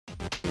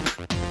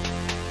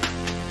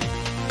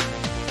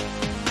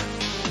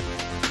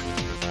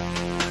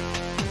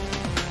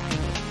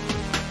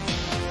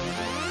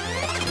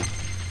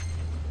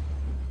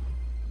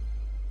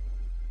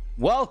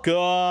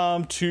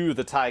Welcome to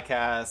the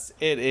TieCast.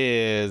 It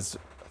is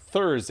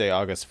Thursday,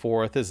 August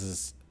 4th. This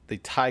is the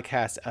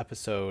TieCast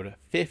episode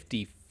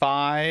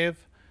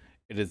 55.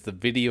 It is the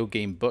Video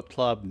Game Book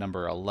Club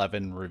number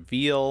 11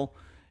 reveal.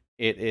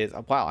 It is,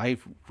 wow, I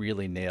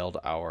really nailed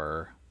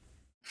our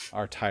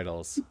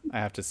titles, I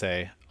have to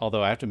say.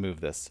 Although I have to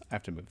move this.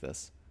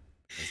 Because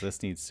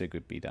this needs to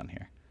be down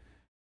here.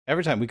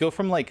 Every time we go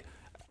from like,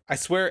 I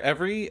swear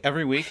every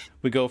week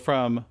we go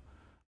from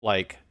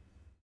like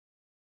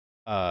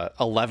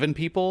 11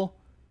 people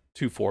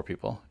to 4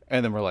 people,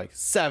 and then we're like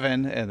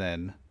 7, and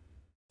then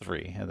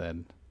 3, and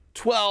then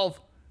 12,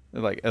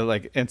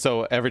 and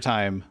so every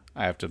time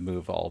I have to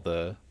move all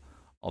the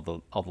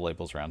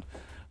labels around.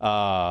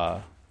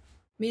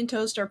 Me and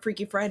Toast are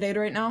Freaky Friday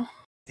right now.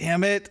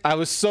 Damn it, I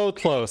was so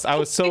close. I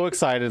was so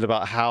excited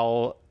about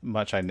how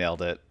much I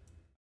nailed it.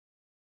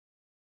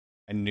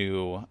 I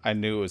knew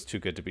it was too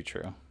good to be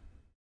true.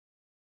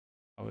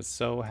 I was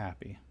so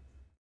happy.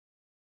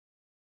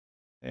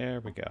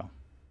 There we go.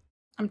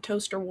 I'm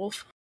Toaster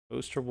Wolf.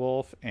 Toaster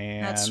Wolf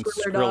and That's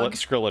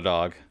Skrilla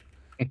Dog.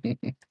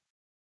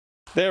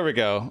 There we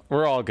go.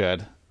 We're all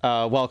good.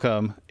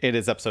 Welcome. It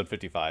is episode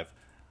 55.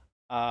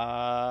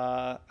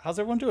 How's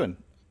everyone doing?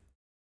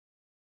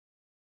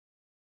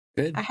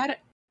 Good. I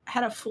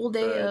had a full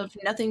day of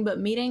nothing but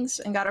meetings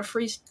and got a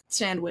free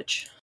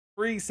sandwich.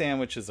 Free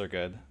sandwiches are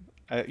good.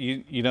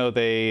 You know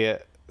they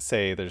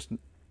say there's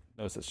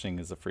no such thing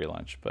as a free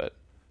lunch, but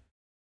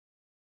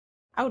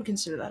I would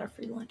consider that a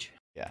free lunch.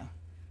 Yeah.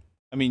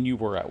 I mean, you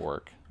were at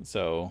work,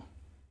 so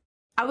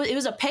it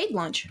was a paid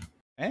lunch.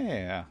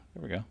 Yeah,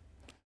 there we go.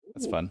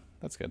 That's fun.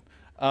 That's good.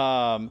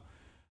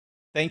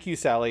 Thank you,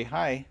 Sally.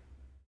 Hi.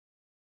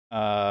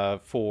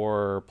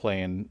 For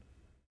playing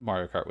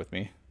Mario Kart with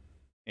me,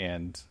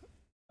 and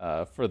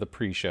for the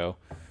pre-show.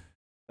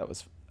 That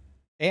was,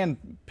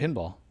 and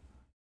pinball.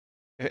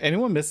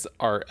 Anyone miss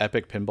our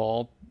epic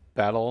pinball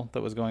battle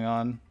that was going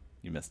on?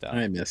 You missed out.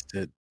 I missed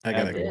it. I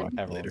gotta go watch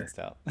it later. Missed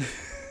out.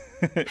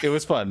 It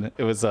was fun.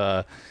 It was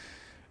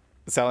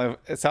Sally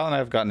and I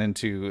have gotten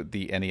into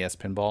the NES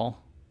pinball,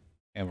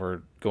 and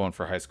we're going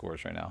for high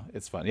scores right now.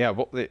 It's fun. Yeah,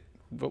 we'll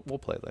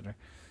play it later.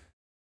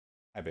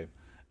 Hi, babe.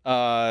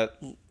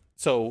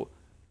 So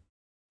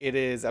it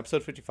is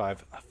episode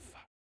 55.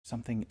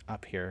 Something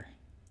up here.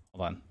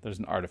 Hold on. There's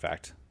an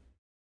artifact.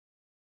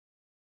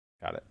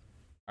 Got it.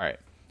 All right.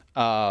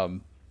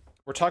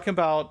 We're talking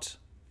about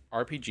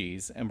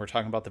RPGs, and we're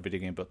talking about the Video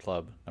Game Book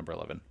Club number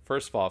 11.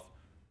 First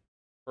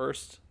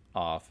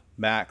off,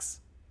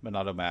 Max,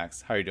 Minato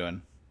Max, how are you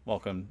doing?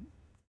 Welcome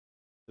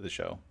to the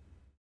show.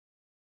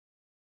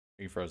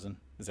 Are you frozen?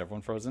 Is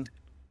everyone frozen?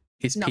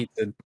 He's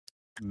pizza.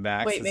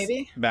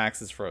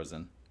 Max is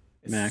frozen.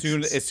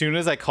 As soon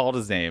as I called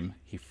his name,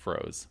 he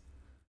froze.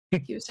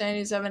 He was saying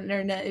he's having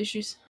internet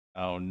issues.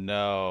 Oh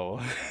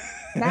no.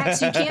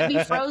 Max, you can't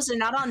be frozen,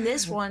 not on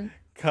this one.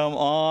 Come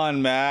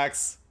on,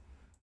 Max.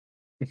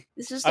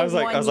 This is the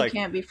one you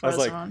can't be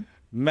frozen on.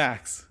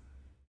 Max.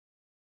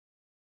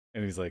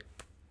 And he's like,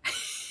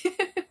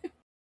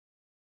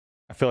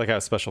 I feel like I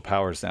have special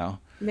powers now.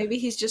 Maybe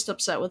he's just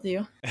upset with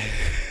you.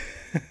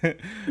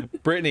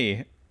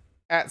 Brittany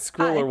at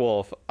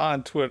Scrollerwolf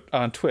on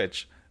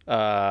Twitch.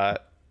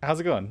 How's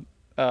it going?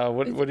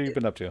 What have you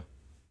been up to?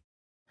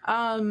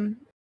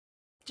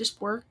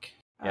 Just work.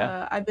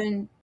 Yeah.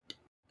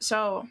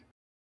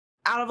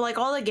 Out of like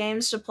all the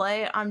games to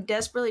play, I'm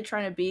desperately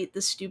trying to beat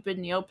the stupid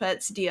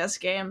Neopets DS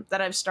game that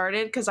I've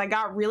started, because I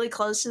got really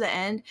close to the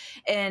end,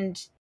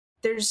 and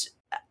there's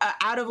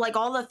out of like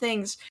all the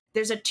things,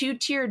 there's a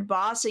 2-tiered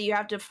boss that you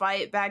have to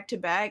fight back to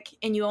back,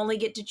 and you only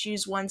get to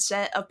choose one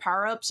set of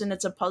power-ups, and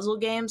it's a puzzle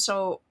game,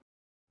 so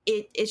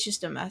it's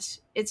just a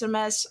mess. It's a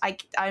mess. I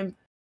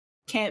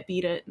can't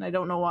beat it, and I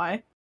don't know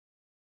why.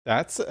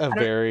 That's a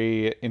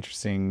very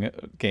interesting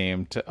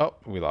game to... Oh,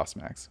 we lost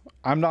Max.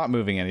 I'm not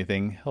moving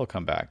anything. He'll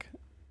come back,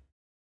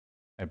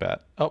 I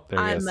bet. Oh, there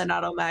he is. I'm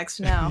Minato Max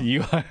now.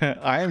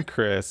 I am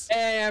Chris.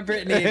 Hey, I'm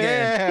Brittany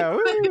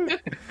again.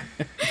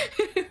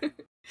 Yeah,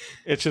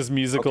 it's just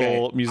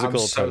musical. I'm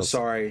so titles.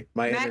 sorry.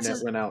 My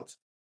internet went out.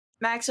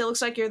 Max, it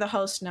looks like you're the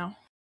host now.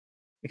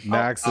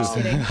 Max is...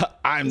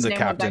 I'm the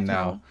captain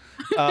now.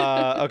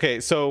 Okay,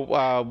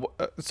 so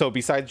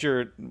besides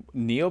your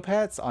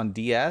Neopets on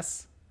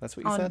DS... That's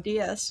what you said? On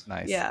DS.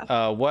 Nice.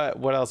 Yeah.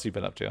 What else have you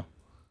been up to?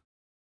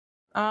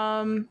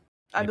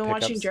 I've been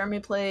watching Jeremy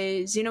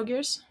play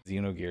Xenogears.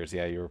 Xenogears,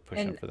 yeah, you were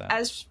pushing up for that.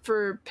 As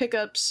for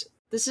pickups,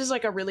 this is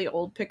like a really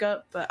old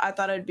pickup, but I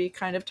thought it'd be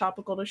kind of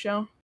topical to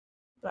show.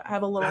 But I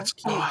have a little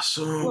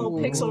little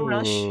Pixel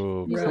Rush.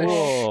 Ooh,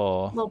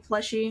 cool. Little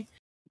plushie.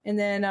 And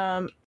then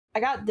I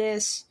got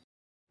this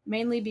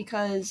mainly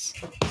because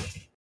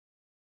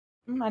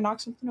I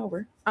knocked something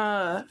over.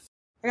 I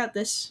got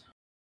this.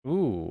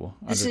 Ooh,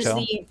 this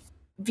Undertale? Is the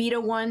Vita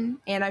one,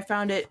 and I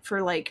found it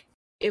for like,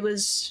 it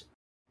was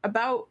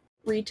about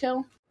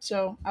retail,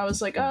 So I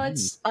was like, oh,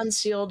 it's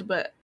unsealed,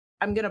 but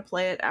I'm gonna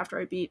play it after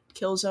I beat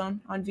Killzone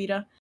on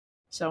Vita.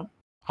 So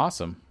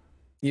awesome.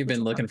 You've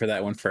been looking for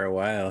that one for a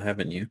while,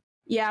 haven't you?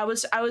 Yeah, I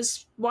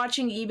was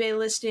watching eBay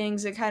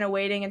listings and kind of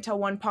waiting until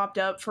one popped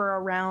up for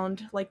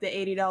around like the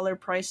 $80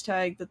 price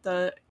tag that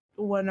the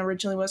one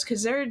originally was,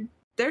 because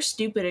they're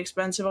stupid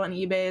expensive on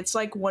eBay. It's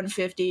like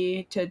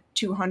 $150 to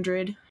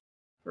 $200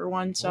 for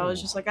one. So I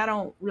was just like, I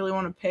don't really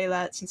want to pay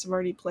that since I've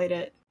already played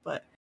it,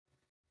 but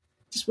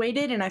just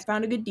waited and I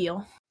found a good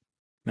deal.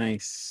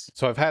 Nice.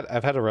 So I've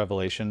had a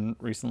revelation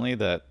recently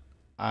that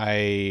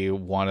I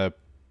want to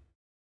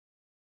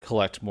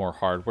collect more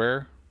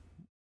hardware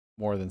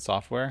more than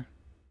software.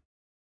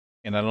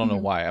 And I don't know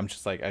why. I'm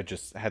just like, I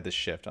just had this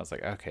shift. I was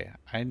like, okay,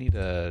 I need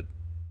to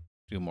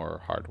do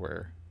more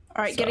hardware.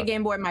 All right, stuff. get a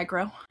Game Boy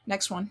Micro.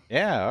 Next one.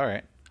 Yeah, all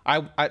right.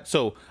 I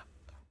so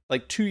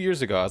like 2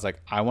 years ago, I was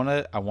like, I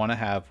wanna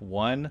have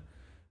one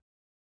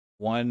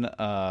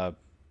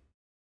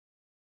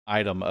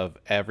item of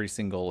every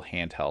single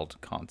handheld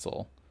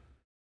console.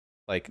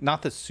 Like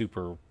not the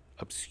super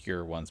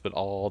obscure ones, but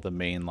all the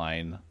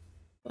mainline.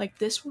 Like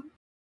this one?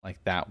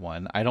 Like that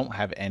one. I don't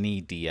have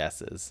any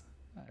DSs.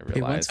 I realized.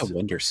 He wants a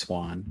Wonder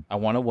Swan. I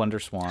want a Wonder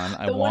Swan.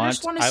 I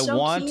so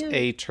want cute.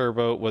 a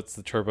Turbo. What's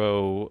the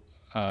Turbo?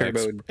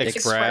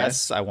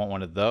 Express. I want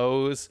one of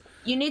those.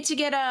 You need to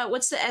get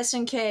what's the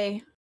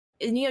SNK?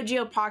 Neo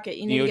Geo Pocket.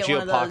 You need Neo to get Geo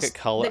one of Pocket those.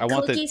 color. The I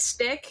want clicky the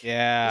stick.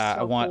 Yeah,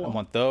 so I want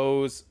cool.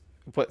 those.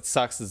 What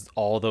sucks is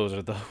all those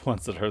are the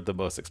ones that are the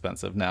most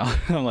expensive now.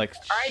 I'm like,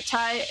 all right,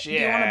 Ty, shit. do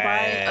you want to buy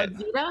a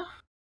Vita?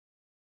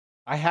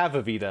 I have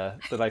a Vita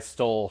that I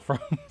stole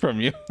from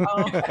you.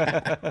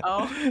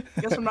 Oh,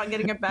 guess I'm not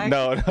getting it back.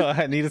 No,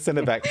 I need to send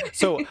it back.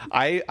 So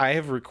I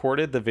have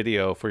recorded the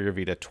video for your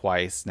Vita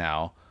twice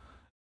now,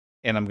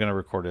 and I'm gonna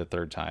record it a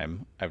third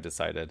time. I've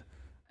decided.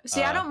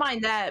 See, I don't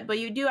mind that, but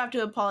you do have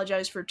to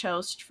apologize for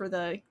Toast for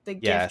the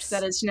gift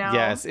that is now.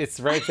 Yes, it's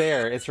right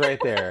there. It's right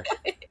there.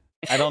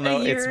 I don't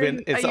know. It's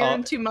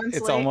 2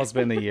 months late. almost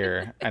been a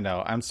year. I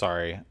know. I'm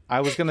sorry.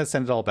 I was gonna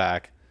send it all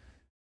back.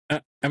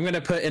 I'm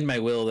gonna put in my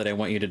will that I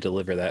want you to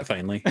deliver that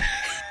finally.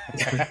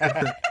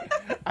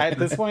 At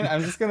this point,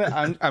 I'm just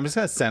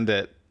gonna send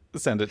it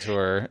to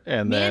her,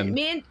 and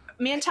me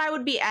and Ty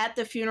would be at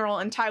the funeral,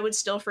 and Ty would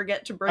still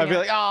forget to bring. I'd be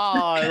like, "Oh,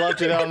 I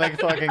left it on the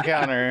fucking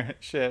counter."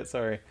 Shit,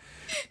 sorry.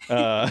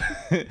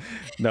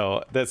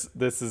 No, this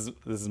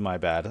is my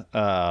bad.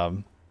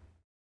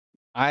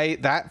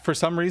 For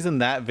some reason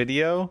that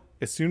video,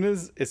 as soon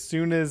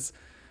as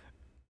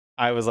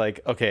I was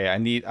like, okay,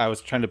 I was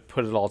trying to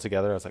put it all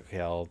together. I was like,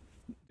 okay, I'll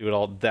do it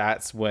all.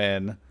 That's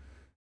when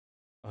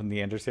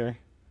Neander's here.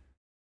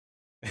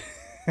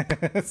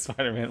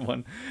 Spider-Man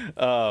 1.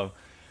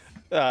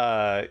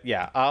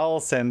 Yeah, I'll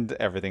send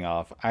everything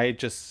off. I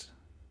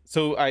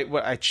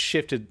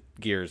shifted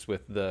gears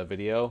with the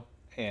video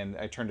and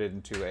I turned it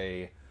into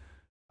a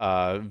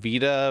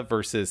Vita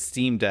versus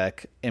Steam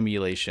Deck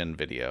emulation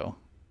video.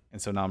 And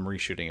so now I'm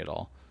reshooting it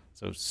all.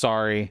 So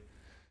sorry.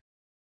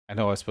 I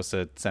know I was supposed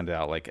to send it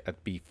out like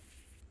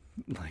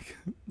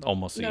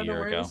almost a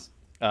year ago.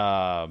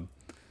 I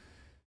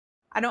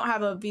don't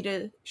have a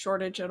Vita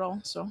shortage at all,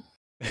 so.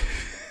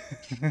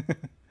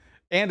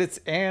 and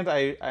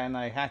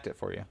I hacked it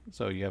for you,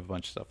 so you have a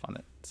bunch of stuff on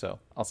it. So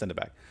I'll send it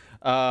back.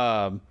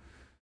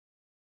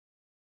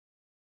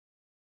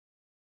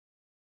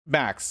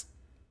 Max,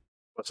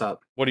 what's up?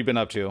 What have you been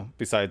up to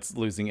besides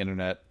losing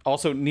internet?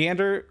 Also,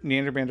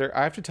 Neanderbander,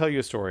 I have to tell you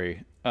a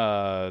story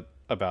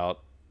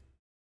about.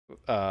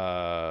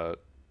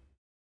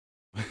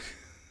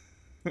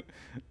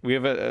 We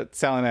have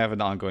Sally and I have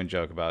an ongoing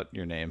joke about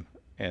your name,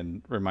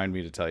 and remind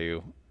me to tell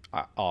you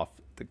off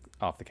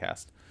the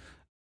cast.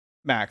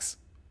 Max,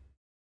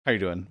 how you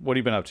doing? What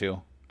have you been up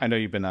to? I know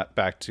you've been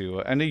back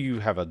to. I know you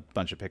have a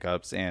bunch of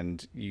pickups,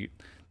 and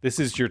this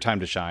is your time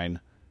to shine,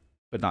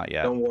 but not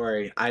yet. Don't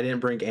worry, I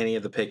didn't bring any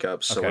of the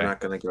pickups, so we're not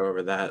going to go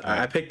over that. Right.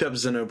 I picked up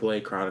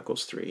Xenoblade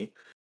Chronicles 3.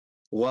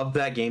 Love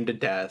that game to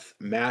death.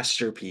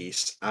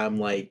 Masterpiece. I'm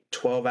like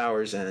 12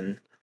 hours in.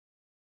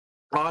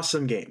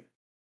 Awesome game.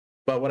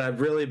 But what I've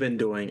really been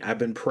doing, I've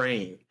been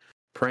praying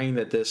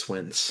that this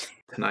wins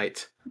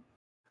tonight.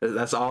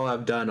 That's all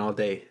I've done all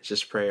day,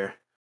 just prayer.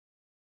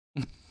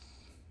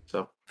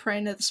 So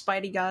praying to the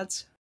Spidey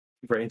gods.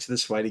 Praying to the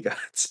Spidey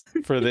gods.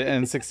 For the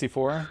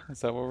N64? Is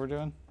that what we're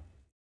doing?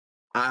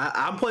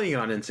 I'm playing it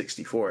on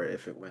N64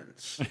 if it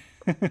wins.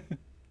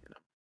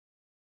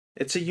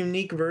 It's a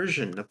unique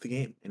version of the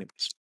game,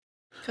 anyways.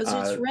 Because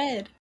it's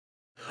red.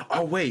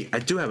 Oh wait, I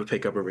do have a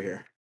pickup over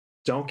here.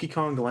 Donkey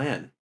Kong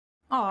Land.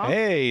 Aw.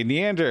 Hey,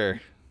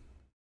 Neander,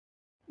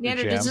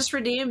 does this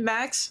redeem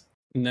Max?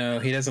 No,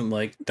 he doesn't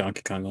like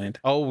Donkey Kong Land.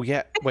 Oh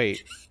yeah,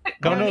 wait.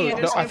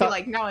 No. I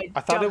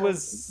thought it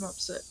was. I'm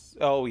upset.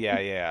 Oh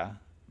yeah.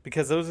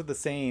 Because those are the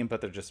same,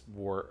 but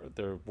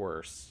they're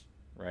worse,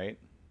 right?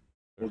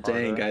 Well,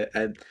 dang,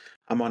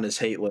 I'm on his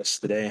hate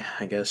list today.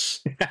 I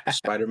guess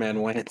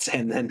Spider-Man went,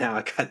 and then now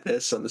I got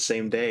this on the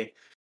same day.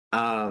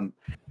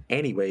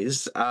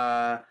 Anyways,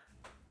 I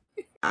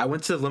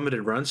went to the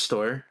limited run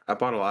store. I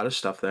bought a lot of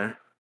stuff there.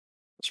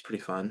 It's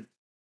pretty fun.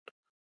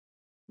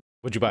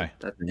 What'd you buy?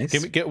 That's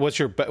Nice. What's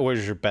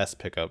your best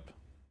pickup?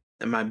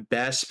 And my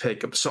best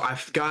pickup. So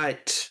I've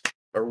got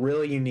a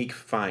really unique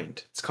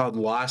find. It's called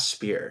Lost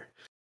Sphere.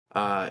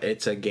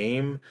 It's a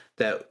game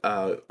that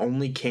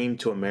only came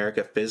to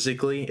America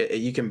physically.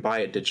 You can buy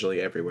it digitally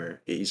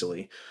everywhere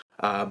easily.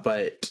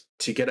 But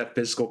to get a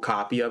physical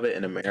copy of it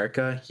in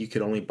America, you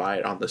could only buy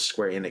it on the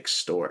Square Enix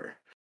store.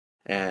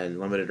 And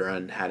Limited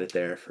Run had it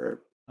there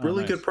for a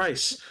really good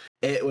price.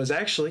 It was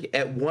actually,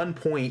 at one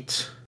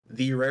point,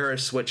 the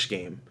rarest Switch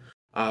game.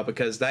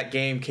 Because that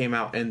game came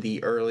out in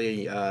the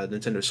early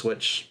Nintendo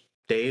Switch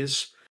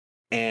days.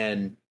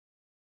 And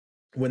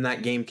when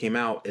that game came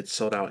out, it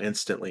sold out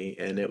instantly,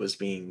 and it was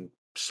being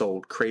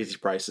sold crazy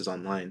prices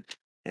online.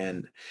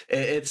 And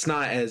it's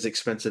not as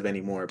expensive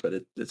anymore, but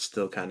it's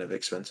still kind of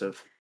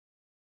expensive.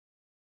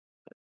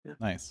 Yeah.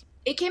 Nice.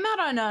 It came out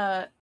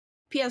on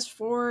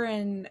PS4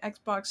 and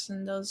Xbox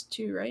and those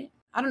two, right?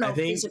 I don't know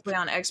physically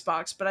on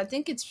Xbox, but I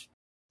think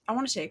I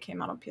want to say it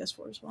came out on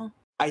PS4 as well.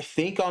 I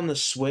think on the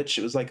Switch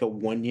it was like a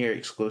 1-year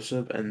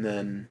exclusive, and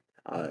then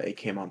it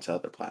came onto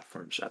other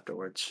platforms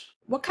afterwards.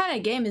 What kind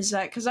of game is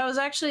that? Because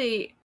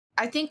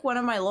I think one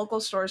of my local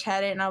stores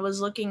had it, and I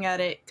was looking at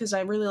it because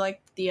I really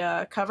liked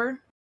the cover.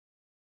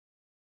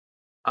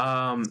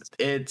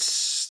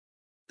 It's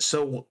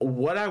so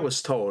what I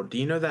was told. Do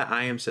you know that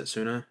I Am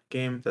Setsuna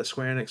game that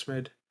Square Enix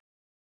made?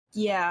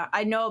 Yeah,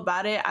 I know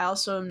about it. I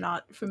also am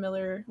not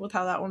familiar with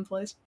how that one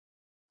plays.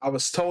 I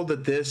was told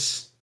that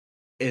this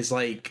is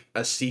like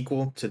a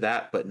sequel to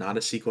that, but not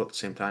a sequel at the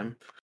same time.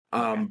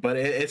 Okay. But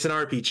it's an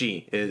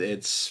RPG.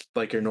 It's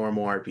like your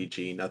normal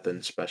RPG.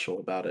 Nothing special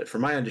about it,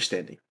 from my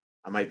understanding.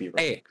 I might be wrong.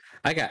 Hey,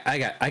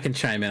 I can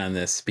chime in on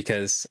this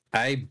because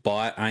I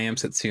bought I Am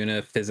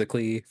Setsuna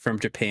physically from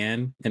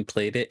Japan and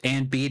played it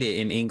and beat it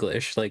in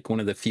English, like one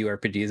of the few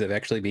RPGs I've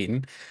actually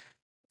beaten.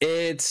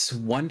 It's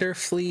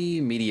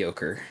wonderfully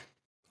mediocre.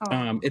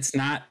 Oh. It's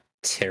not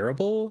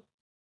terrible.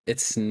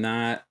 It's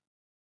not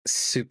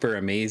super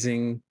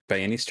amazing by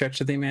any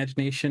stretch of the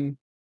imagination.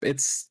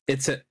 It's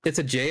a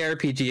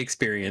JRPG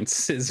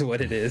experience is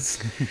what it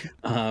is.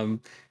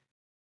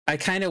 I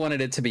kind of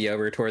wanted it to be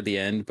over toward the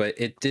end, but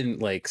it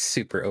didn't like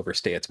super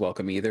overstay its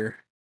welcome either.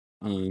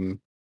 But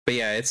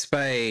yeah, it's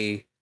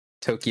by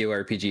Tokyo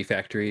RPG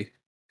Factory,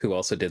 who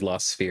also did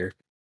Lost Sphere.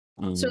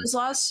 So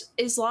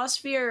is Lost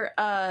Sphere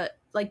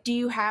like, do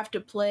you have to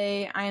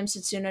play I Am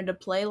Setsuna to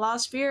play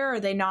Lost Sphere, or are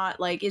they not,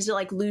 like, is it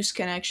like Loose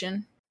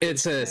Connection?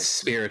 It's a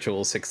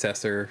spiritual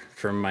successor,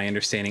 from my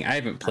understanding. I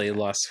haven't played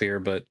Lost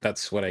Sphere, but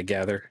that's what I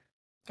gather.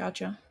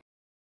 Gotcha.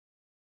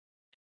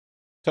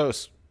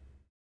 Toast.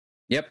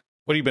 Yep.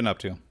 What have you been up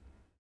to?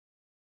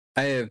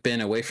 I have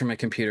been away from my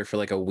computer for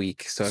like a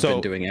week, so I've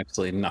been doing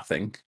absolutely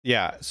nothing.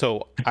 Yeah,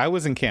 so I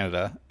was in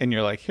Canada, and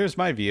you're like, here's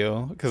my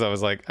view, because I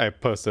was like, I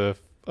posted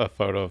a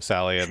photo of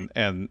Sally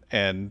and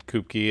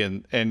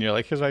Koopke, and you're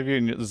like, here's my view,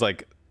 and it was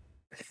like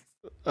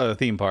a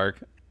theme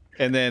park.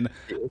 And then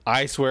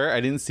I swear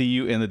I didn't see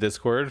you in the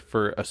Discord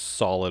for a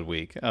solid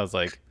week. I was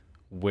like,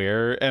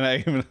 where? And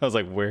I was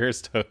like,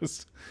 where's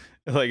Toast?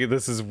 Like,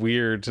 this is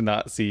weird to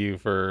not see you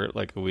for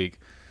like a week.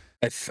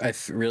 I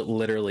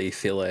literally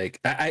feel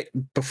like I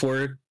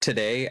before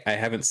today, I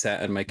haven't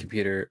sat on my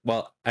computer.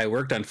 Well, I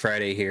worked on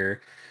Friday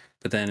here,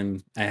 but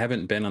then I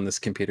haven't been on this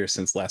computer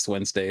since last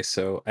Wednesday.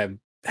 So I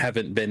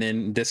haven't been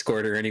in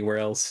Discord or anywhere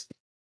else.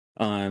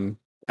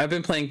 I've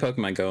been playing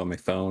Pokemon Go on my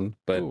phone,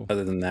 but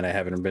other than that, I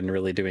haven't been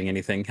really doing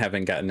anything.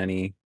 Haven't gotten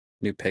any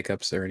new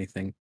pickups or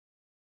anything.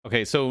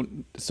 Okay, so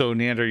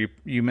Neander,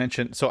 you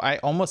mentioned. So I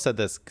almost said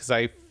this because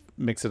I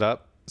mix it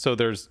up. So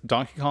there's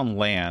Donkey Kong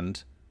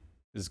Land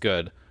is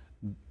good,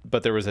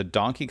 but there was a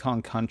Donkey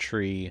Kong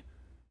Country,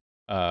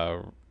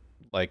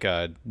 like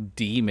a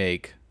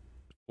demake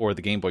for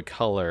the Game Boy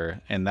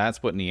Color, and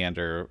that's what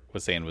Neander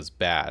was saying was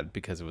bad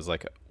because it was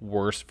like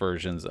worse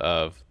versions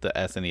of the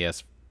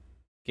SNES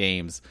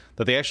games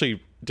that they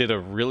actually did a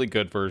really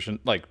good version,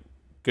 like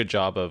good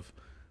job of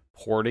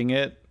porting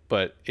it,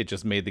 but it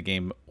just made the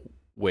game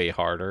way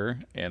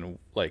harder and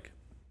like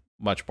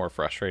much more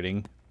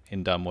frustrating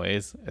in dumb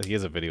ways. He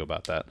has a video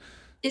about that.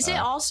 Is it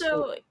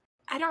also,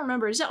 I don't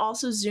remember, is it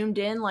also zoomed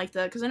in like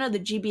the, because I know the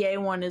GBA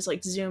one is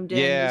like zoomed in.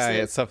 Yeah,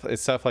 it's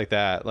stuff like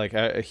that. Like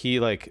he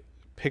like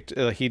picked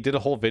he did a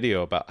whole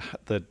video about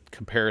the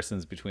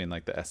comparisons between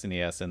like the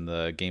SNES and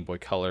the Game Boy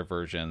Color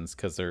versions,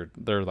 because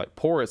they're like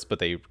ports, but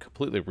they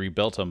completely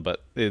rebuilt them,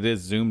 but it is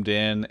zoomed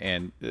in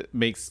and it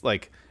makes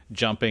like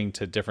jumping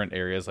to different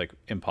areas like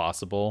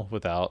impossible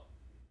without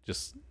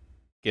just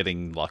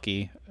getting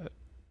lucky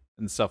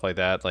and stuff like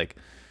that. Like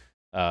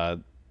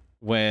but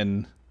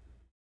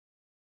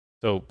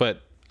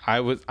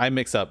I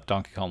mix up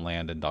Donkey Kong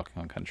Land and Donkey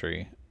Kong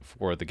Country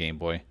for the Game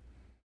Boy.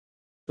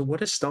 So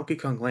what is Donkey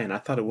Kong Land? I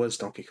thought it was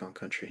Donkey Kong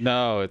Country.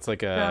 No, it's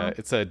like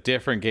it's a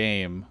different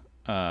game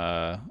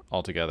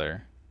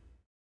altogether.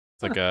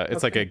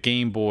 It's like a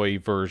Game Boy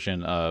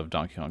version of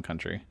Donkey Kong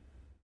Country,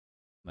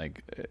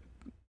 like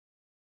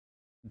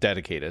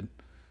dedicated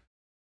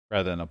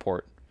rather than a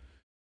port.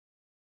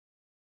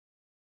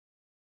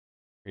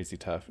 crazy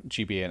tough.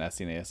 GBA and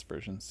SNES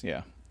versions.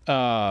 Yeah.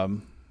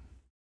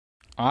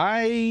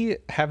 I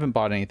haven't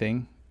bought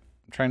anything.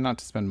 I'm trying not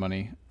to spend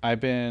money. I've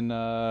been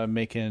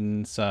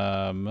making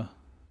some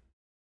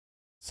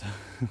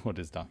what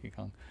is Donkey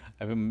Kong?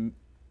 I've been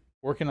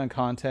working on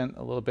content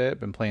a little bit,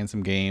 been playing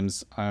some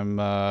games.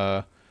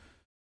 I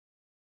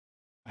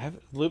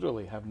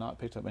have not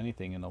picked up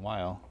anything in a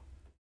while.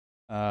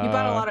 You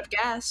bought a lot of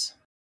gas.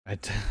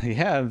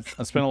 Yeah,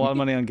 I spent a lot of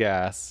money on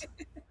gas.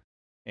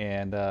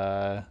 And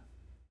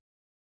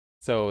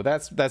so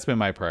that's been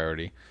my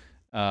priority.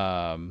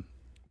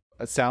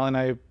 Sal and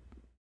I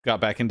got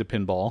back into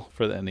pinball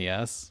for the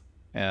NES.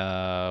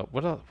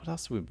 What else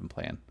have we been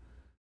playing?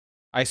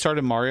 I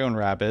started Mario and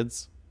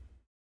Rabbids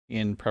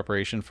in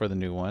preparation for the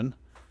new one.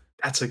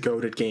 That's a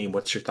goated game.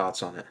 What's your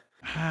thoughts on it?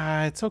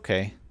 It's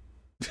okay.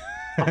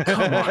 Oh,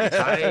 come on,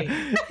 Ty.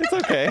 It's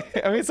okay.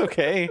 I mean, it's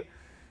okay.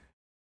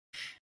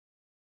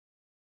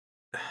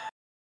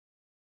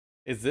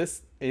 Is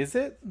it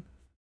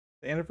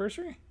the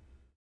anniversary?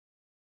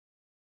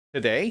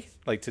 Today?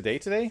 Like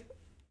today?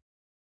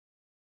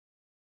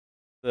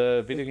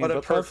 The video game. What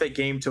a perfect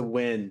game to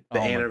win the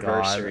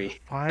anniversary.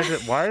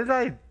 Why did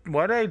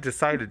I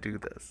decide to do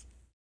this?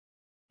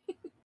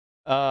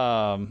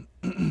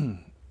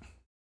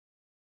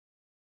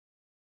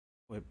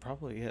 It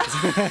probably is. The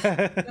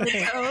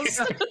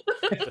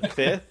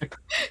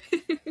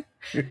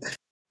 5th?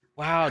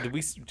 Wow, did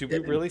we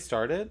really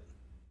start it?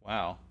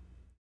 Wow.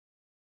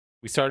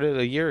 We started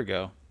a year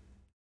ago,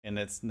 and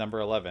it's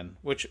number 11,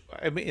 which,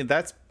 I mean,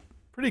 that's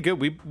pretty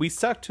good. We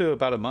stuck to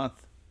about a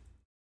month.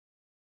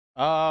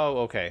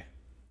 Oh, okay.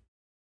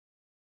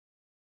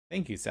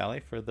 Thank you,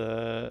 Sally, for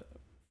the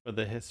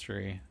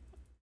history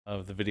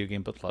of the Video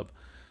Game Book Club.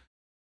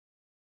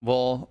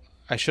 Well,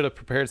 I should have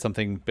prepared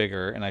something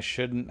bigger, and I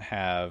shouldn't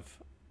have.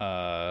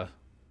 There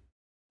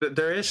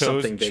is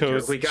something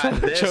bigger. We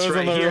got this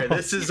right here.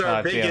 This is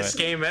our biggest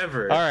game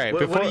ever. All right.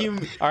 What do you?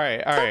 All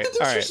right.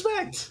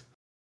 Disrespect.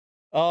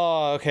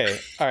 Oh, okay.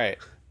 All right.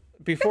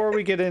 Before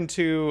we get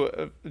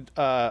into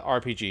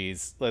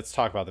RPGs, let's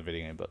talk about the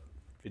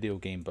Video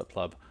Game Book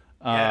Club.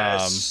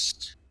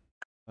 Yes.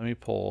 Let me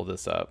pull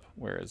this up.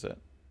 Where is it?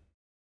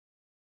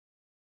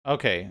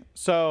 Okay,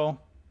 so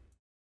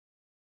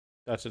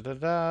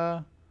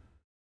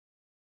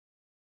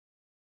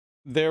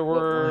there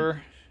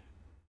were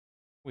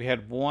we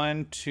had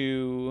 1,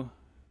 2,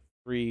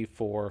 3,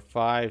 4,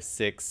 5,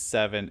 6,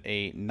 7,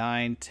 8,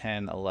 9,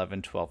 10,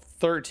 11, 12,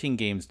 13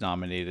 games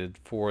nominated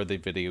for the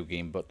Video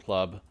Game Book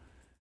Club.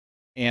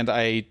 And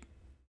I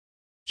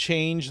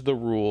changed the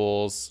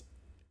rules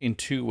in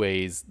 2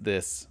 ways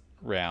this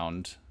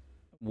round.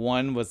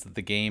 One was that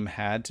the game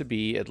had to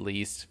be at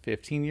least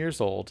 15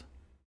 years old.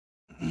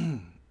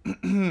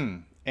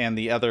 And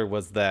the other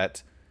was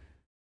that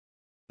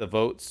the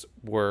votes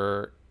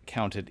were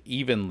counted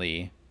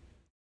evenly,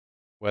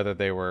 whether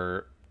they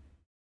were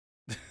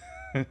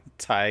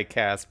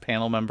TieCast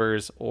panel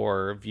members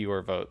or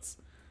viewer votes.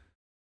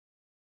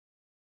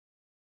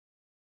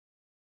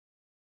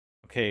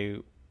 Okay,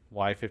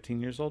 why 15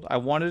 years old? I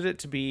wanted it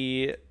to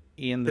be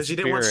in the spirit. Because you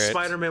didn't want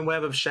Spider-Man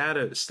Web of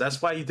Shadows.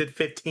 That's why you did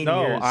 15 years.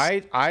 No,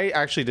 I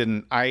actually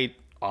didn't. I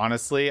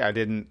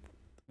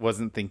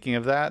wasn't thinking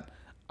of that.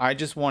 I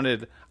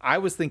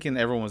was thinking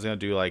everyone was going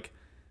to do like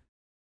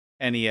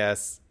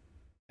NES,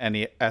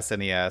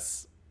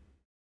 SNES,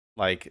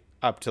 like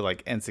up to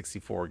like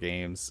N64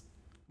 games.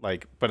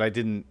 Like, but I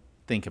didn't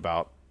think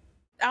about.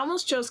 I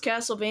almost chose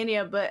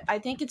Castlevania, but I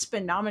think it's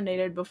been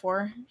nominated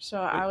before. So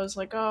I was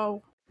like,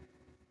 oh,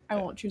 I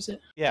won't choose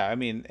it. Yeah, I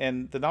mean,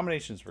 and the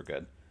nominations were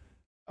good.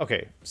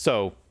 Okay,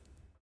 so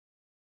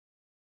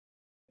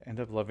I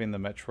end up loving the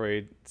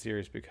Metroid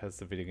series because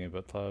the Video Game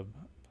Book Club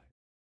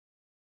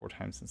 4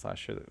 times since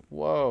last year.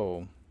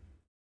 Whoa,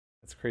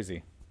 that's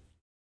crazy.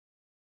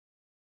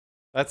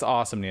 That's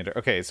awesome, Neander.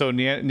 Okay, so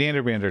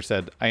Neanderbander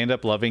said, I end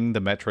up loving the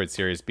Metroid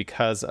series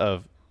because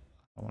of...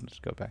 I wanted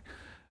to go back.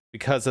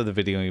 Because of the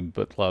Video Game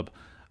Book Club.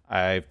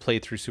 I've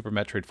played through Super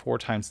Metroid 4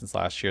 times since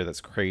last year.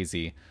 That's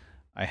crazy.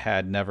 I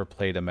had never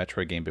played a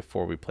Metroid game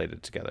before we played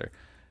it together.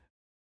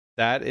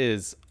 That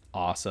is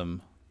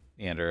awesome,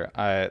 Neander.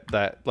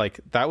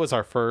 That was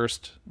our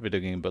first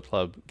Video Game Book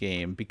Club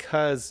game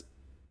because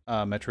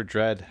Metroid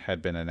Dread had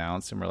been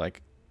announced, and we're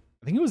like,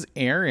 I think it was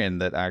Aaron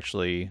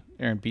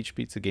Beach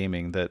Pizza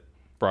Gaming that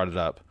brought it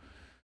up.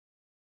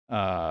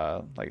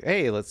 Like,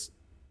 hey, let's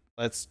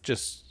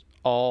just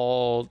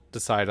all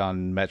decide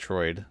on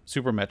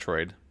Super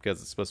Metroid,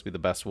 because it's supposed to be the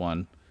best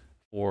one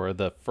for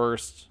the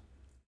first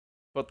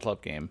book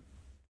club game.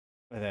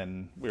 And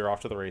then we were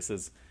off to the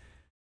races.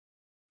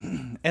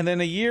 And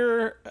then a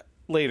year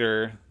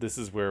later, this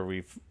is where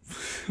we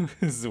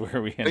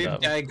end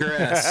up.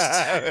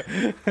 Digressed.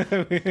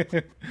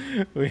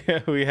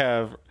 we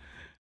have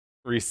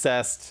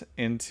recessed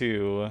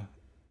into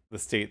the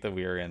state that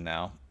we are in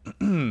now.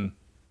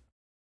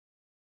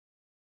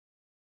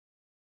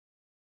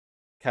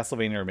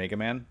 Castlevania or Mega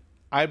Man?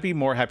 I'd be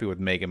more happy with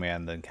Mega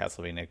Man than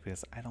Castlevania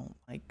because I don't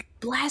like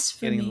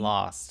blasphemy getting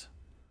lost.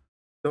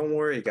 Don't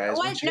worry, guys.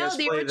 What? Once you No, guys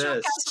the play original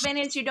this,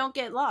 Castlevanias, you don't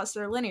get lost.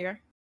 They're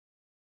linear.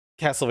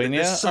 Castlevania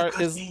this is a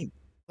good is game.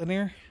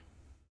 linear.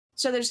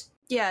 So there's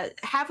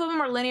half of them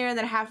are linear, and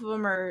then half of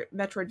them are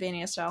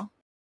Metroidvania style.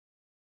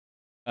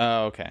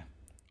 Oh, okay.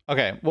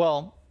 Okay.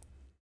 Well.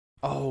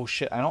 Oh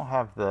shit! I don't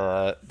have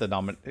the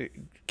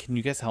Can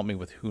you guys help me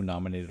with who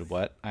nominated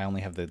what? I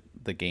only have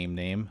the game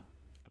name.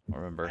 I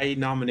don't remember. I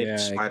nominated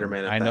Yeah,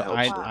 Spider-Man. I if know.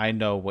 that helps you. I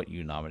know what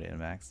you nominated,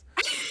 Max.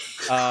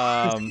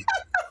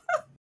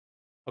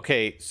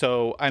 Okay,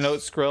 so I know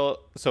Skrill.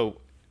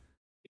 So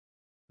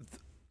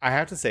I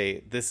have to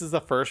say, this is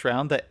the first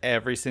round that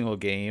every single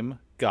game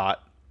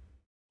got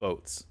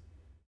votes.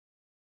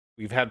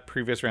 We've had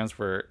previous rounds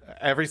for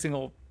every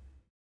single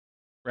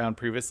round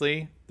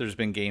previously. There's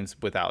been games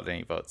without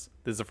any votes.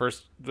 This is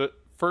the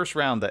first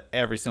round that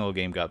every single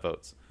game got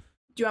votes.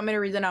 Do you want me to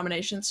read the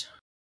nominations?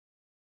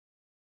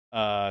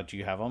 Do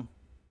you have them?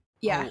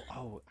 Yeah.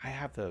 Oh, I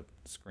have the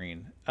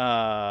screen.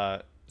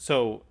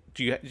 So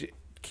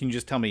can you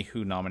just tell me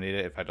who nominated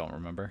it if I don't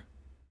remember?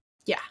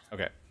 Yeah.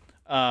 Okay.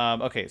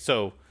 Okay.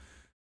 So,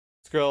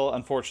 Skrill,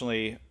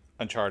 unfortunately,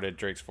 Uncharted: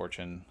 Drake's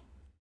Fortune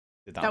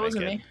did not. That make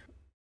wasn't it. me.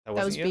 That That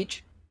wasn't was you?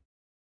 Beach.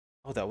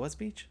 Oh, that was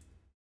Beach.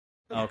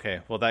 Yeah.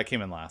 Okay. Well, that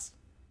came in last,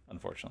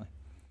 unfortunately.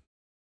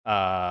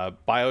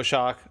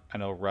 BioShock. I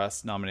know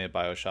Russ nominated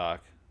BioShock.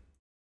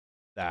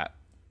 That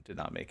did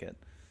not make it.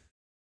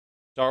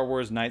 Star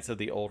Wars: Knights of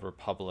the Old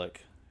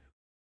Republic.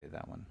 Okay,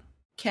 that one.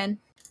 Ken.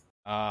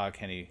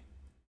 Kenny.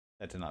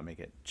 That did not make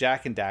it.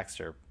 Jack and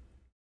Daxter.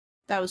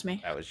 That was me.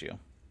 That was you.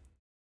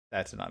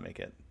 That did not make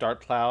it.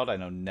 Dark Cloud. I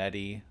know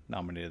Nettie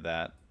nominated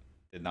that.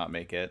 Did not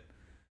make it.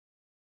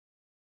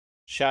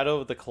 Shadow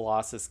of the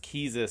Colossus.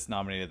 Keezus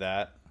nominated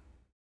that.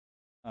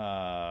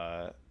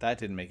 That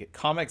didn't make it.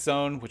 Comic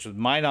Zone, which was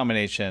my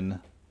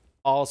nomination,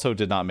 also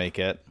did not make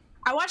it.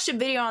 I watched a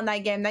video on that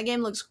game. That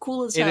game looks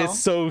cool as It hell.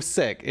 is so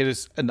sick. It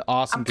is an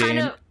awesome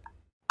game.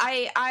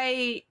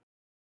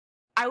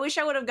 I wish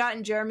I would have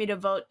gotten Jeremy to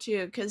vote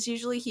too, because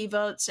usually he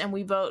votes and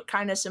we vote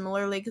kind of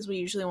similarly because we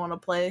usually want to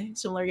play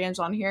similar games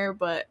on here.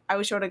 But I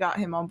wish I would have got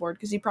him on board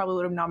because he probably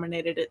would have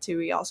nominated it too.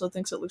 He also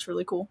thinks it looks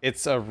really cool.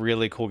 It's a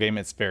really cool game.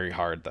 It's very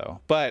hard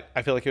though, but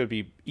I feel like it would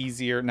be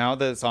easier now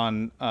that it's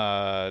on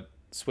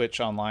Switch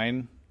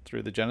Online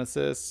through the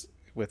Genesis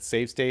with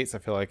save states. I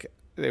feel like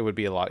it would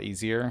be a lot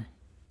easier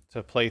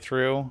to play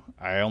through.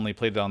 I only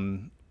played it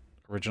on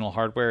original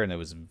hardware and it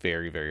was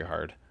very, very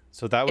hard.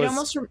 So that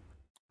was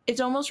it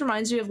almost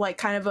reminds me of like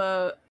kind of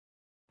a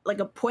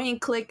point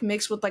and click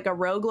mixed with like a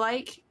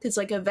roguelike, because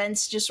like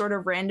events just sort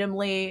of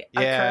randomly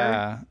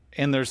occur.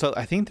 And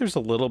I think there's a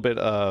little bit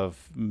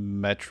of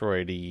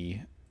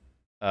Metroid-y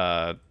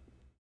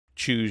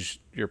choose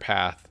your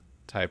path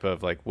type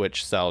of like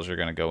which cells you're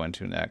going to go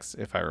into next,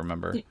 if I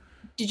remember.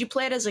 Did you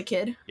play it as a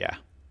kid? Yeah.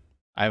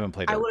 I haven't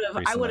played it.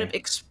 I would have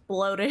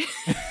exploded.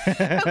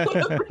 I would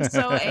have been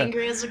so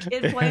angry as a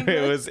kid playing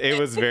this. It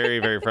was very,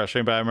 very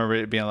frustrating, but I remember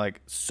it being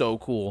like so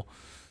cool.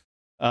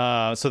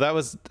 So that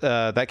was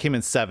that came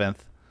in 7th.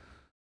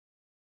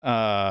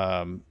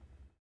 Right?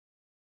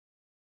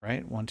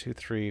 1, 2,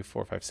 3,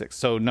 4, 5, 6.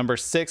 So number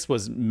 6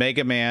 was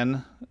Mega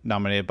Man,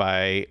 nominated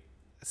by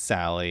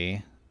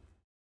Sally.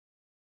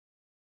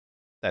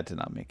 That did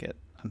not make it,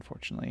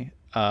 unfortunately.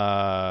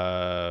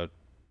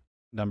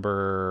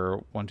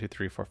 Number 1, 2,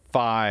 3, 4,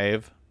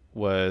 5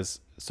 was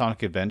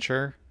Sonic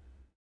Adventure.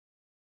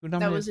 Who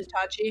nominated? That was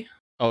Itachi.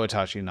 Oh,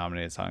 Itachi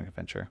nominated Sonic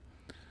Adventure.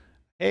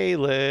 Hey,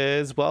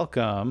 Liz,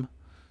 welcome.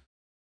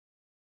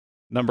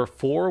 Number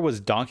 4 was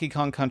Donkey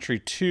Kong Country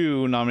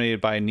 2,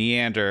 nominated by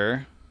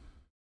Neander.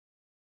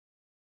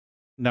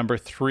 Number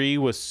 3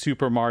 was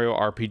Super Mario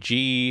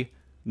RPG,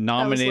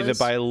 nominated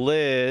by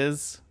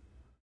Liz.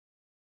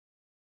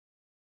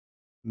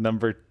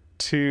 Number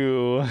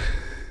 2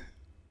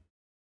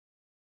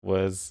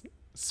 was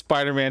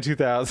Spider-Man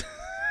 2000.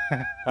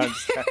 I'm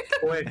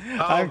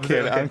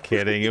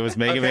kidding. It was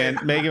Mega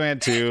Man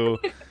 2,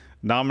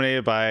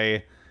 nominated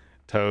by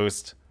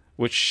Toast,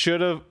 which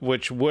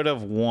would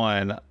have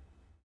won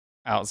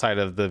outside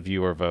of the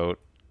viewer vote.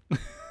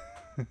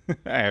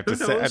 I have to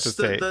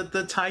say.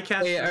 The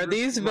TieCast. Hey, are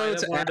these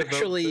votes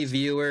actually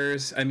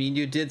viewers? I mean,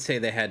 you did say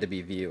they had to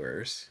be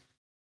viewers.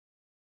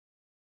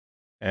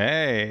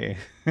 Hey,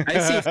 I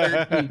see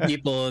 13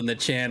 people in the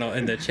chat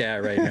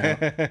right now.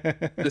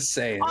 Just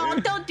saying. Oh,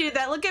 don't do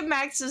that. Look at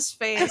Max's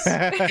face.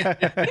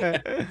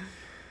 I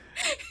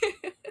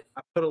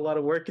put a lot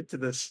of work into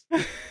this.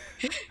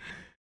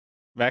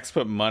 Max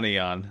put money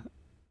on.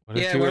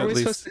 Were we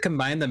supposed to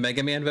combine the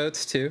Mega Man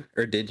votes too,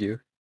 or did you?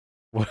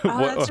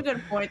 That's a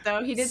good point,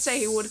 though. He did say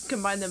he would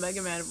combine the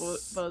Mega Man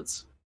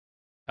votes.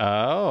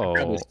 Oh,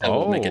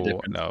 make a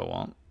difference. No, it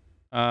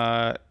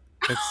won't.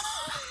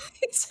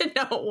 He said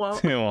no, it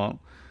won't. It won't.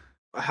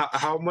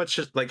 How much?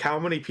 Like, how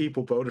many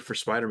people voted for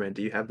Spider-Man?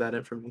 Do you have that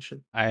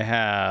information? I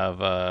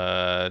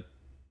have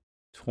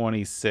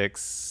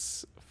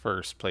 26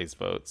 first place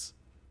votes.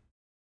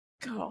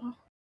 Oh.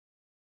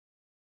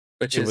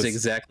 Which is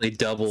exactly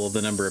double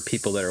the number of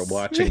people that are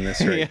watching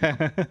this right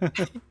now.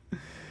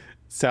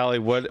 Sally,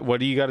 what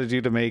do you got to do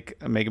to make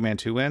Mega Man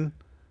 2 win?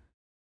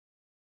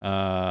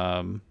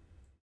 You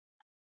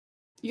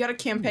got a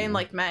campaign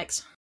like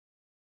Max.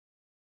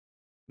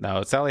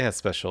 No, Sally has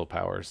special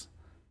powers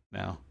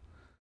now.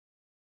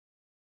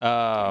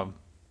 Oh,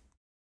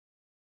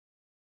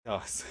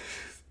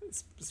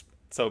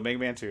 so Mega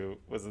Man 2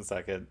 was in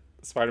second.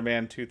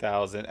 Spider-Man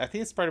 2000. I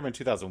think it's Spider-Man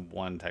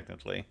 2001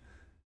 technically.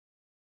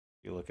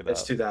 You look it up.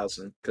 It's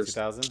 2000.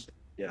 2000?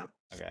 Yeah.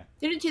 Okay.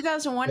 Didn't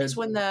 2001 is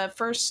when the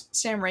first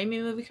Sam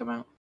Raimi movie come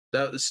out?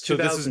 That was So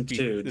this is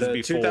 2002. this is The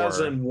before.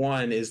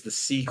 2001 is the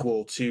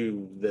sequel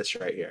to this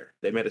right here.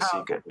 They made a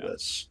sequel okay. to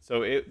this.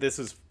 So this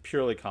is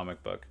purely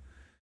comic book.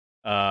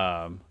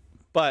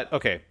 But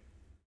okay.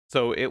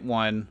 So it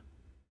won.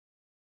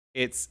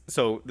 It's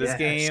so this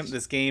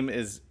game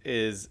is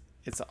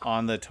it's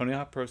on the Tony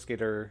Hawk Pro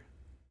Skater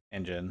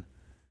engine.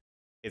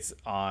 It's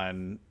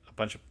on a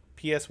bunch of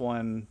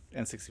PS1,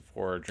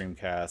 N64,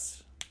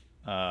 Dreamcast,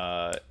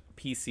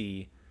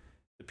 PC.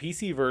 The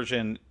PC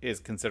version is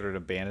considered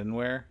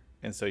abandonware,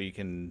 and so you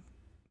can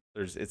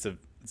it's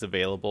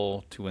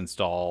available to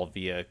install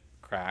via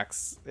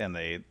cracks, and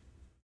they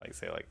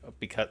say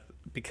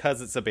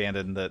because it's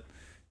abandoned that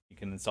you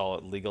can install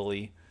it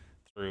legally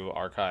through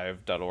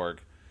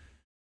archive.org.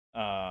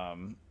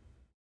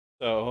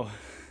 So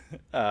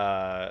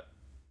and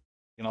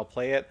I'll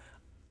play it.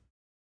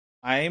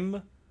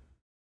 I'm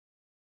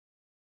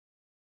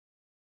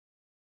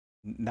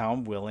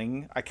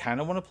willing. I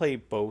kind of want to play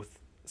both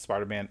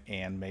Spider-Man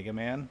and Mega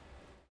Man.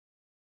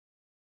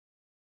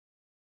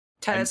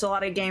 That's a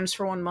lot of games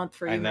for 1 month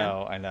for you. I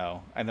know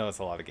it's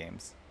a lot of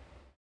games.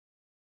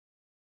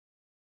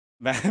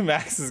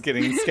 Max is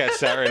getting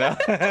sketched out right now.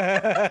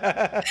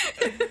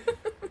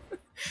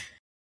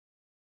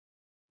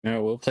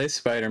 No, we'll play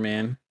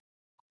Spider-Man.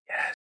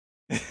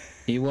 Yes.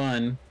 He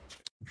won.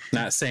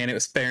 Not saying it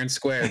was fair and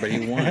square, but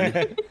he won.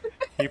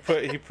 he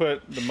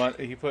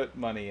put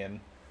money in.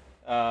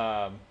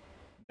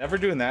 Never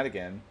doing that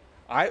again.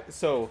 I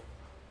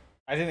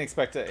didn't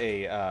expect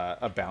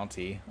a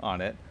bounty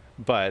on it,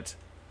 but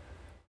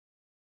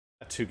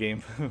a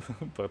 2-game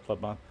book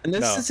club month. And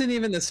this isn't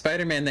even the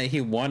Spider-Man that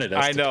he wanted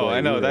us to play. I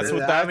know. That's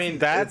what I mean.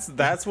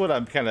 That's what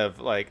I'm kind of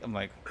like. I'm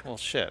like, well,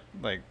 shit.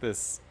 Like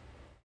this.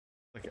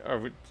 Like, are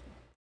we?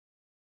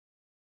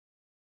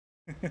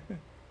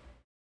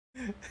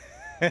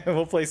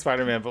 We'll play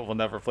Spider-Man, but we'll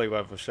never play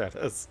Web of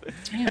Shadows.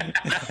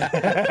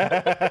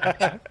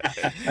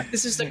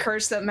 This is the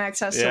curse that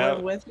Max has to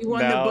live with. You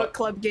won the book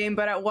club game,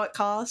 but at what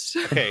cost?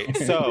 Okay,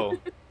 so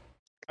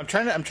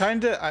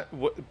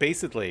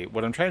basically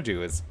what I'm trying to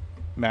do is,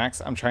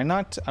 Max, I'm trying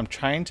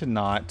to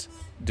not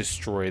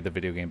destroy the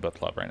video game book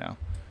club right now,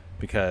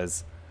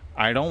 because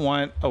I don't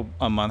want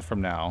a month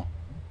from now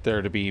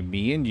there to be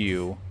me and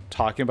you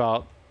talking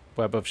about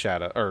Web of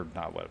Shadow, or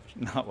not Web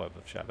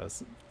of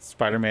Shadows,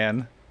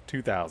 Spider-Man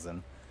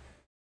 2000,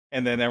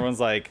 and then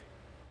everyone's like,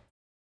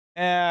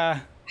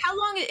 how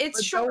long?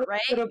 It's short,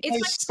 right? It's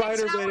like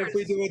Spider-Man if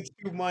we do a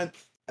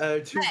 2-month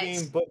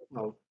 2-game book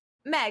mode.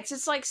 Max,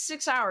 it's like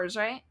 6 hours,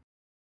 right?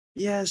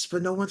 Yes,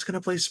 but no one's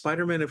gonna play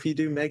Spider-Man if you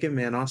do Mega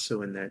Man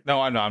also in there.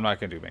 No, I'm not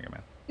gonna do Mega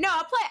Man. No,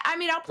 I'll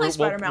play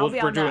Spider-Man. I'll be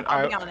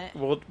on it.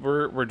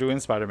 We're doing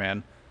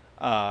Spider-Man.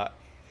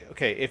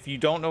 Okay, if you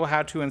don't know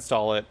how to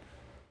install it,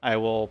 I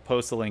will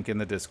post a link in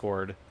the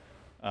Discord,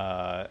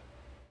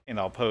 and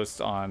I'll post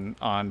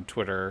on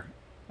Twitter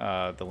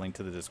the link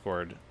to the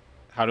Discord,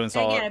 how to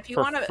install it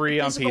for free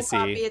on PC.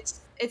 Copy,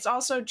 it's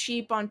also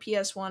cheap on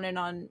PS1 and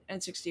on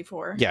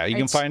N64. Yeah, you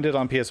can find it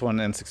on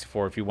PS1 and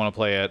N64 if you want to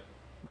play it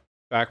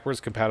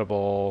backwards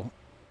compatible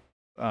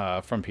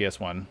from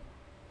PS1.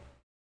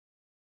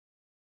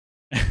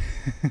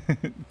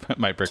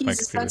 Might break my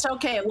computer. That's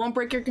okay. It won't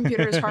break your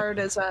computer as hard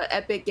as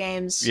Epic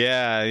Games.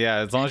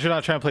 Yeah. As long as you're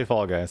not trying to play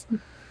Fall Guys.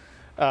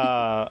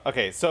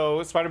 Okay,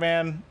 so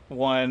Spider-Man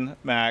 1,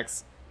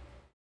 Max.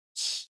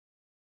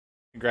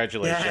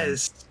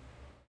 Congratulations.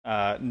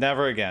 Yes.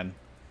 Never again.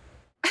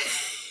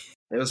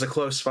 It was a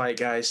close fight,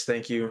 guys.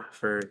 Thank you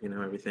for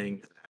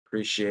everything.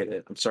 Appreciate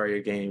it. I'm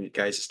sorry your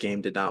guys'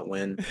 game did not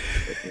win.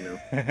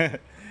 But,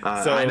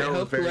 so I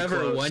hope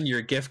whoever won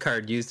your gift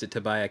card used it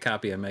to buy a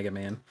copy of Mega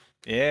Man.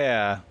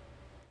 Yeah.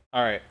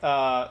 All right.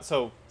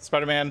 So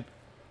Spider-Man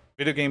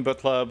Video Game Book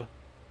Club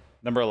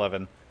number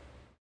 11.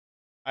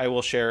 I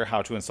will share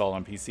how to install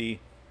on PC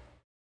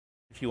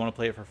if you want to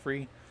play it for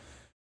free.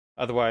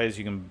 Otherwise,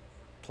 you can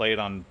play it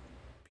on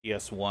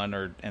PS1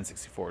 or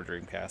N64 or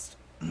Dreamcast.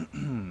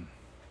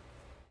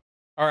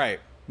 All right,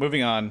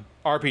 moving on.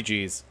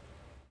 RPGs.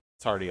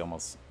 It's already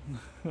almost.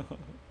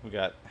 We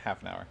got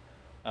half an hour.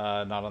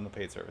 Not on the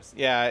paid service.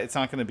 Yeah, it's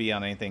not going to be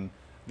on anything.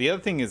 The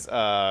other thing is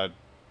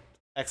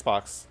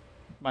Xbox.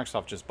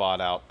 Microsoft just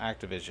bought out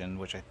Activision,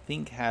 which I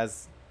think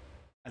has...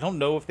 I don't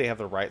know if they have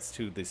the rights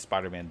to the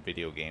Spider-Man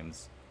video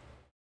games.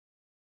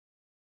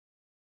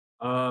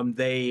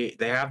 They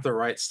have the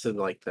rights to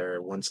like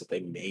their ones that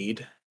they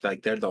made.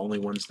 Like they're the only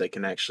ones that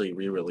can actually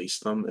re-release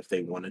them if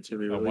they wanted to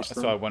re-release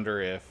them. So I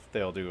wonder if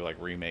they'll do like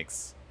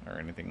remakes or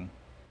anything.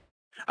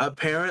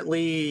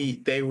 Apparently,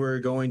 they were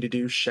going to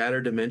do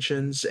Shattered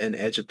Dimensions and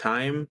Edge of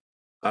Time,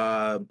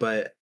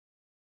 but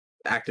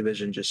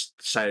Activision just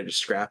decided to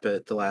scrap it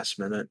at the last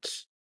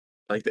minute.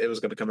 Like it was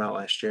going to come out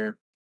last year.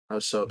 I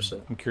was so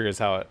upset. I'm curious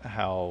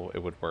how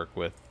it would work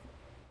with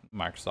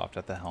Microsoft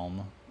at the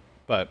helm.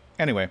 But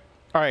anyway,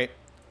 all right.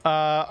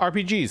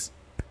 RPGs.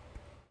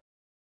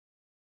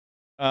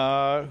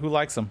 Who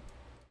likes them?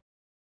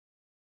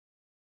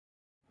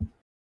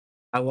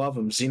 I love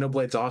them.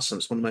 Xenoblade's awesome.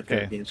 It's one of my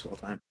favorite games of all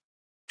time.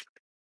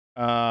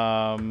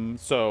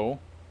 So,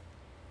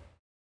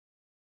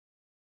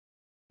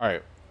 all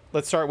right.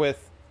 Let's start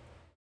with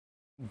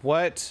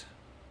what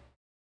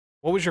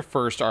was your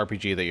first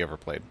RPG that you ever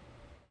played?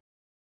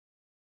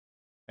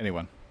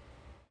 Anyone?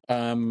 It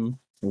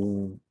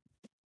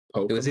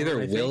was either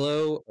Pokemon,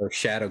 Willow or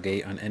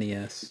Shadowgate on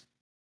NES.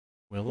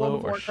 Willow World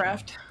of or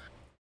Warcraft.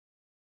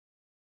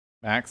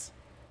 Max?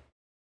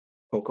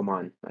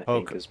 Pokemon, I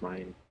think, is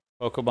mine.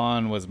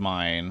 Pokemon was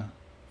mine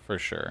for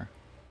sure.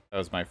 That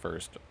was my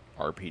first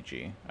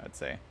RPG, I'd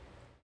say.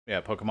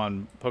 Yeah,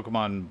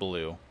 Pokemon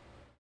Blue.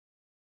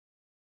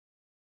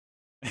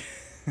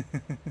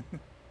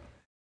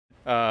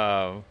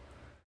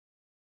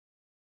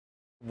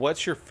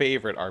 What's your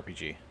favorite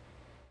RPG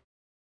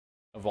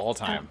of all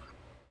time?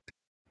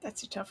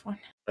 That's a tough one.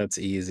 That's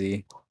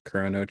easy.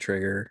 Chrono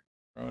Trigger.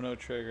 Chrono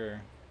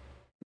Trigger.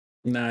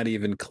 Not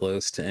even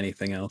close to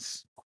anything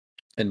else,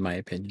 in my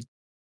opinion.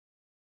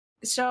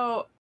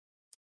 So,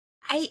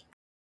 I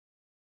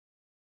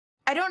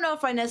don't know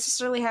if I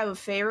necessarily have a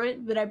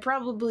favorite, but I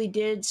probably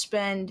did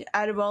spend,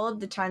 out of all of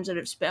the times that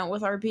I've spent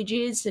with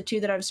RPGs, the two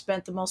that I've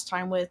spent the most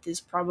time with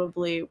is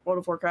probably World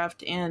of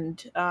Warcraft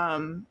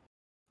and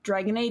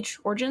Dragon Age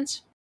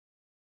Origins.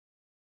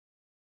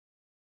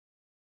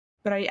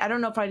 But I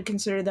don't know if I'd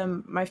consider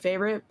them my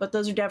favorite, but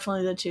those are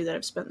definitely the two that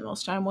I've spent the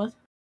most time with.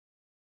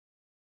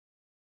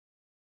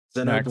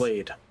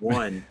 Xenoblade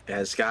 1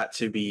 has got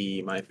to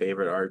be my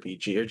favorite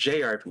RPG, or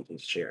JRPG.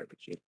 It's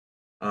JRPG.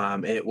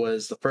 It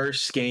was the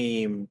first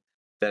game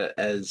that,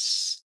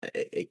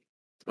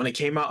 when it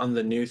came out on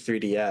the new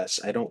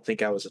 3DS, I don't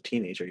think I was a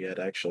teenager yet,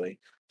 actually.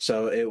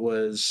 So it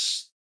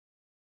was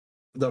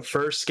the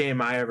first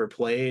game I ever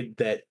played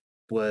that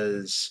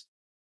was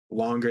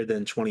longer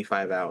than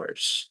 25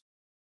 hours.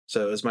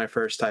 So it was my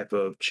first type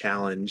of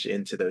challenge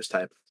into those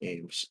type of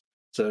games.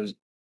 So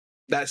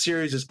that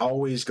series is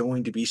always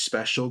going to be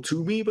special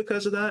to me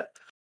because of that.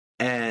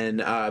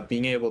 And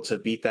being able to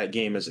beat that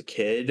game as a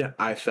kid,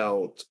 I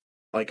felt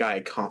like I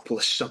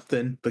accomplished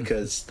something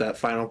because that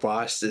final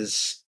boss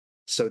is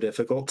so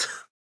difficult.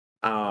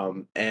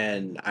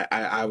 And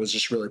I was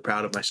just really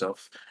proud of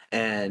myself.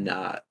 And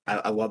I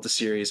love the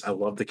series. I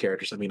love the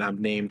characters. I mean, I'm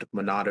named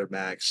Monado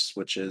Max,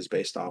 which is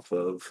based off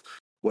of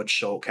what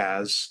Shulk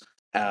has,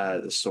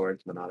 the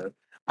sword Monado.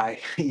 I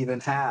even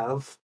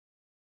have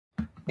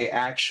an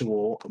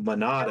actual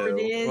Monado. There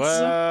it is.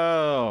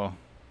 Whoa.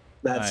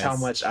 That's how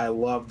Nice. much I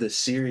love this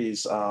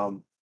series.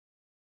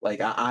 Like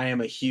I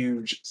am a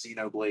huge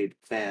Xenoblade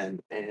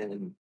fan,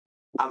 and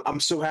I'm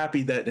so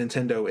happy that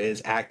Nintendo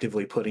is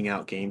actively putting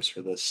out games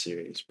for this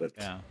series. But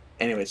Yeah.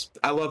 anyways,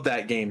 I love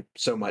that game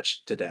so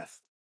much to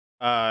death.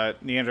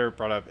 Neander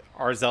brought up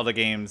our Zelda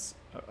games,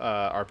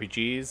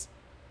 RPGs.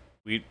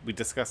 We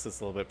discussed this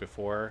a little bit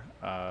before.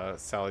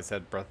 Sally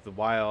said Breath of the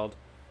Wild.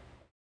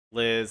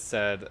 Liz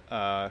said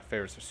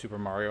favorites are Super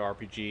Mario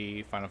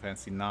RPG, Final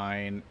Fantasy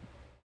IX,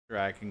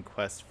 Dragon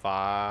Quest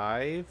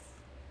V,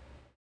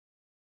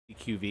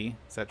 EQV.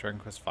 Is that Dragon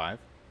Quest V?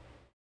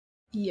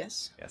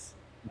 Yes. Yes.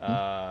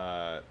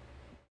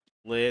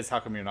 Liz, how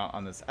come you're not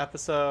on this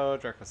episode?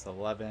 Dragon Quest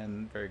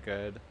 11, very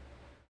good.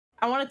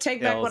 I want to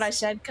take back what Tails. I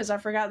said because I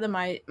forgot that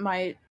my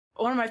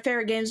one of my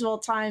favorite games of all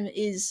time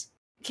is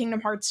Kingdom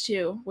Hearts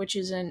 2, which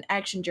is an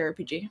action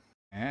JRPG.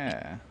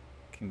 Yeah,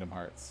 Kingdom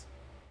Hearts.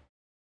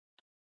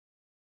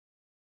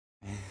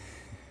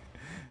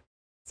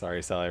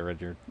 Sorry, Sally, I read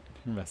your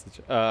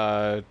message.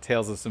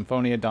 Tales of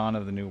Symphonia, Dawn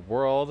of the New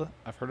World.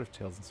 I've heard of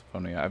Tales of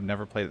Symphonia. I've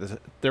never played this.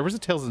 There was a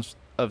Tales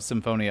of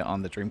Symphonia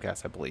on the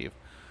Dreamcast, I believe.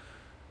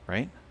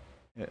 Right?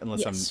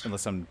 Yes.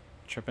 Unless I'm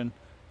tripping.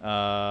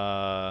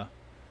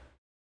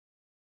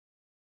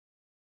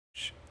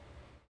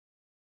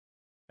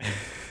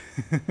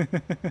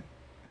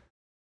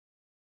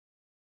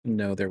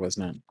 No, there was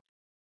not.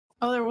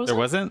 Oh, there was. There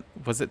wasn't?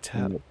 Was it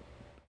Is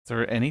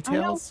there any I don't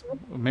know. Tales?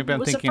 Maybe I'm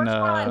Was thinking the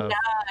first one on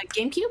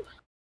GameCube?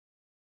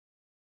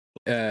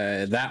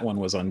 That one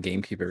was on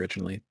GameCube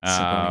originally.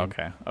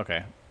 Okay.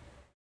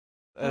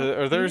 Oh,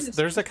 Or there's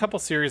yes. a couple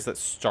series that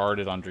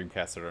started on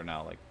Dreamcast that are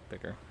now like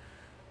bigger.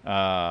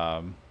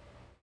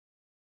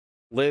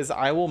 Liz,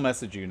 I will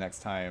message you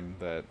next time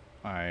that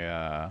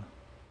I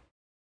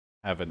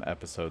have an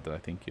episode that I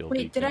think you'll.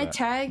 Wait, did I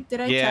tag? Did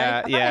I Yeah, tag?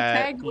 I thought yeah,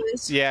 I tagged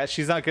Liz. yeah.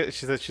 She's not good.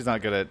 She said she's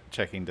not good at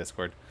checking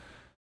Discord.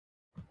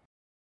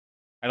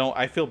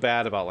 I feel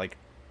bad about like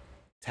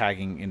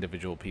tagging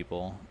individual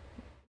people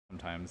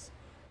sometimes.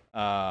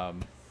 So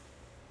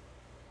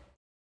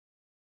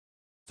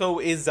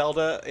is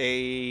Zelda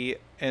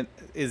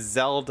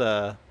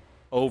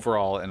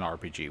overall an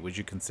RPG? Would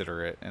you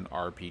consider it an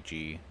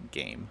RPG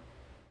game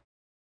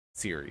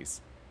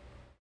series?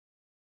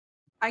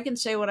 I can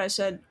say what I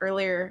said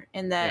earlier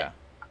in that Yeah.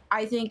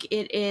 I think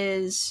it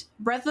is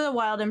Breath of the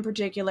Wild in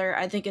particular,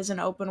 I think is an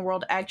open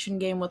world action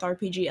game with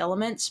RPG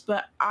elements,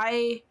 but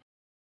I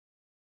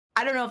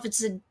don't know if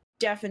it's a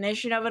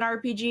definition of an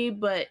RPG,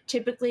 but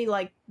typically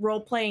like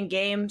role-playing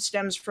game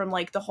stems from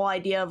like the whole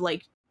idea of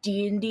like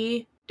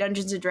D&D,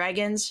 Dungeons and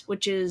Dragons,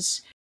 which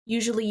is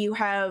usually you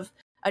have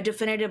a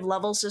definitive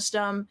level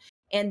system,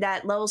 and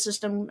that level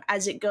system,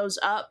 as it goes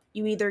up,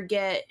 you either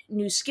get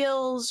new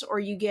skills or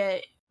you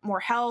get more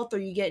health or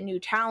you get new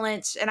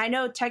talents. And I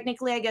know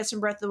technically I guess in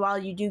Breath of the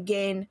Wild you do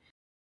gain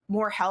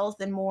more health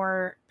and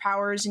more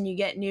powers and you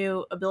get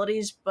new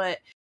abilities, but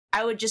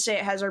I would just say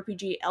it has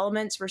RPG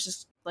elements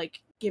versus like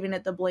giving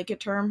it the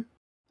blanket term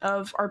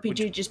of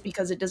RPG just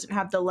because it doesn't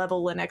have the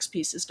level and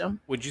XP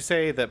system. Would you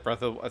say that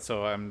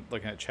so I'm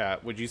looking at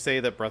chat, would you say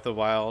that Breath of the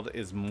Wild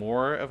is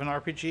more of an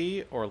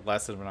RPG or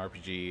less of an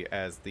RPG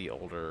as the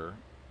older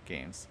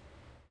games?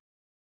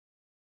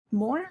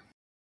 More?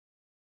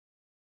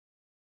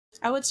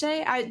 I would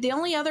say the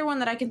only other one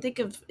that I can think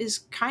of is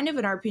kind of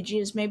an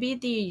RPG is maybe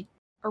the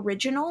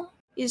original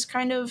is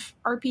kind of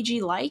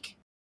RPG like.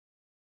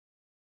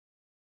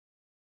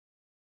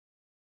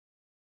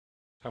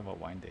 Talking about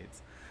wine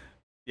dates.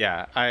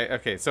 Yeah,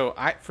 so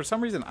I for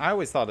some reason I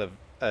always thought of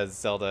as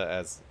Zelda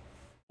as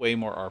way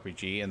more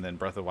RPG, and then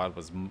Breath of the Wild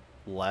was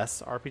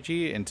less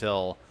RPG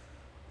until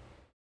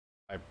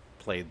I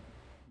played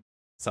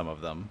some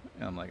of them,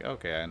 and I'm like,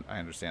 okay, I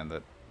understand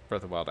that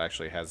Breath of the Wild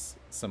actually has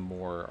some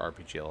more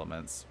RPG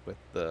elements with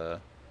the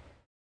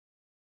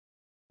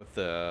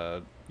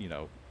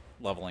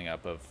leveling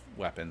up of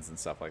weapons and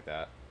stuff like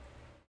that.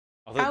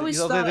 Although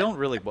they don't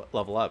really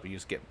level up, you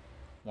just get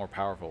more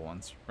powerful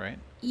ones, right?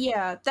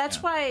 Yeah,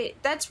 that's why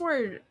that's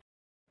where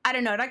I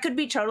don't know, that could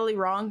be totally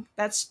wrong.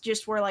 That's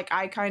just where like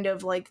I kind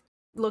of like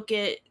look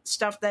at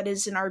stuff that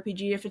is an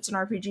RPG. If it's an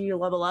RPG, you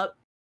level up.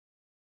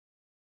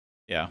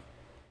 Yeah,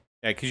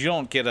 because you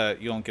don't get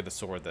a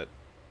sword that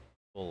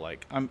will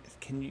like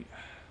can you?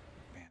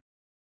 Man,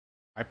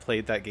 I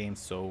played that game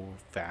so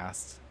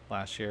fast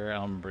last year. I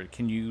don't remember.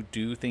 Can you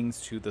do things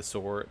to the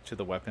sword, to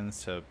the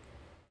weapons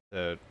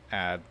to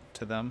add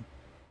to them?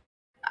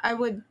 I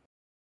would.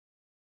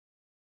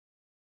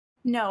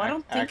 No, I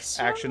don't think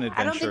so. Action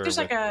adventure I don't think there's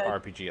like a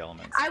RPG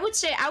elements. I would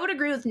say I would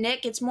agree with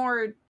Nick. It's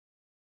more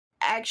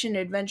action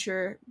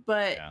adventure,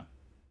 but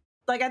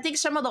like I think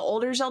some of the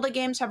older Zelda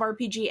games have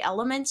RPG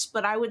elements,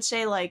 but I would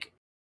say like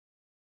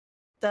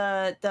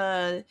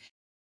the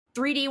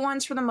 3D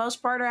ones for the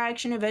most part are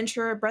action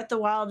adventure. Breath of the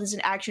Wild is an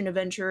action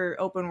adventure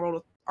open world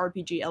with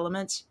RPG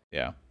elements.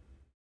 Yeah.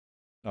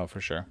 Oh,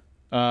 for sure.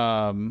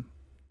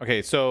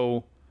 Okay,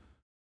 so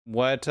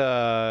what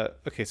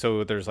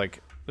so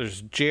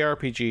there's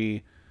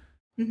JRPG,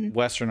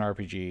 Western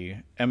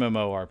RPG,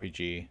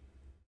 MMORPG,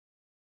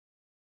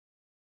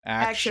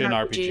 action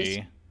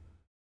RPG.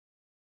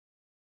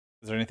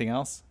 Is there anything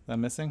else that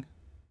I'm missing?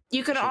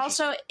 You can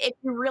also, if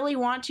you really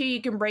want to, you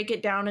can break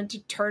it down into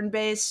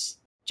turn-based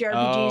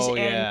JRPGs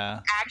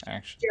and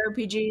action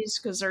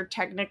JRPGs because they're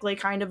technically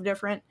kind of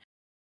different.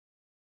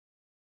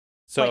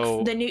 So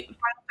like the new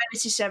Final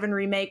Fantasy VII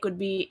remake would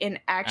be an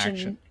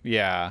action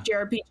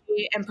JRPG,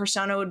 and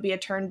Persona would be a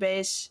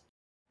turn-based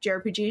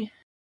JRPG.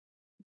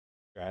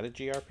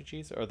 Strategy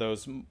RPGs? Are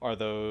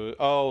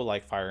those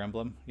like Fire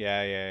Emblem?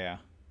 Yeah.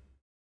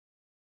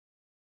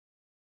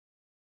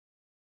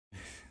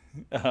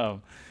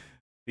 So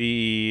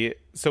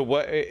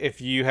what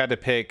if you had to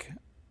pick,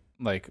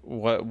 like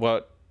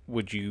what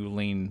would you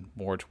lean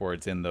more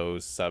towards in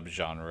those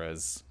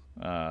subgenres?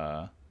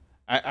 I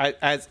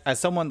as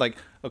someone like,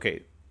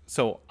 okay,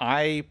 so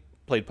I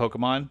played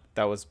Pokemon.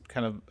 That was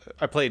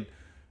I played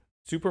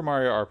Super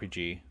Mario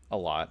RPG a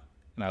lot,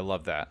 and I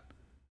love that.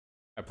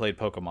 I played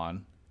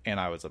Pokemon, and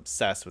I was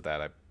obsessed with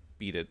that. I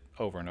beat it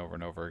over and over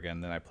and over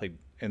again. Then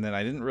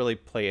I didn't really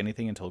play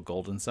anything until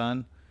Golden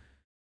Sun,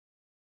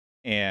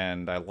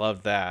 and I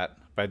loved that,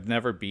 but I'd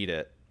never beat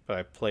it. But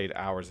I played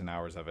hours and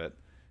hours of it,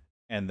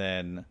 and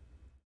then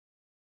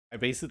I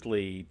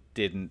basically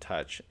didn't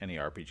touch any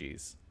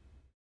RPGs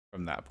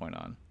from that point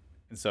on.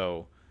 And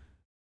so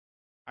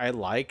I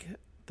like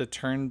the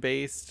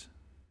turn-based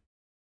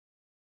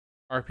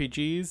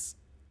RPGs,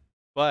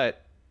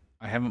 but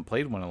I haven't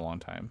played one in a long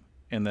time.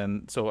 And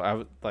then so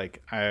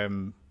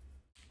I'm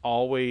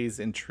always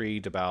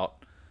intrigued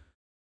about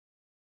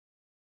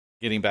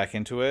getting back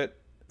into it.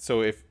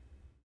 So if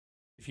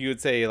you would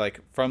say,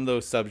 like, from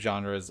those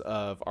subgenres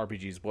of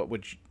RPGs, what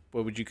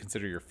would you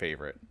consider your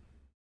favorite?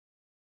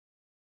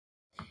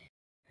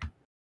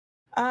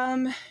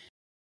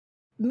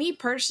 Me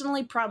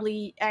personally,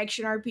 probably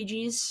action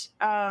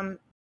RPGs.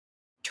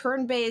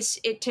 Turn-based,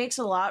 it takes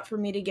a lot for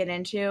me to get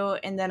into,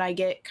 and then I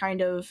get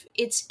kind of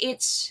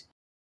it's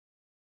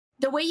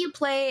the way you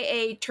play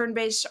a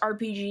turn-based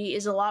RPG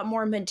is a lot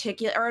more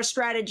meticulous, or a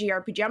strategy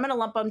RPG. I'm going to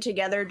lump them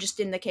together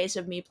just in the case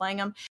of me playing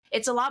them.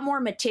 It's a lot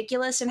more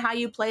meticulous in how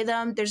you play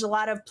them. There's a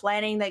lot of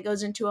planning that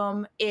goes into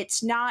them.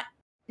 It's not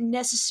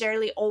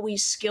necessarily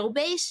always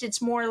skill-based.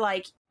 It's more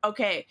like,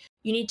 okay,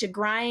 you need to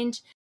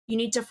grind, you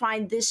need to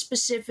find this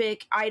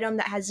specific item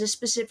that has this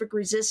specific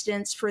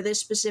resistance for this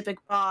specific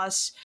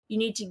boss. You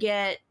need to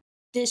get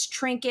this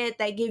trinket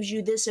that gives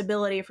you this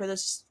ability for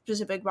this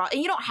specific boss.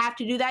 And you don't have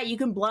to do that. You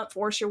can blunt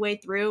force your way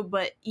through,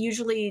 but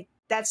usually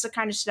that's the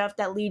kind of stuff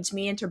that leads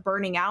me into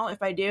burning out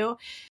if I do.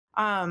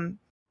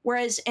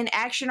 Whereas an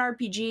action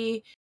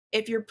RPG,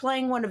 if you're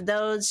playing one of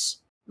those,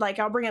 like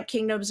I'll bring up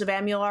Kingdoms of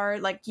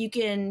Amalur, like you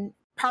can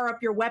power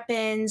up your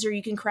weapons or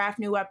you can craft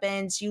new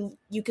weapons. You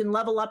can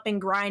level up and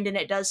grind and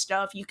it does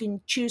stuff. You can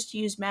choose to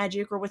use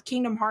magic, or with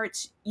Kingdom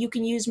Hearts, you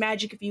can use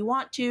magic if you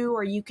want to,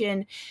 or you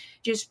can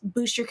just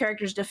boost your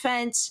character's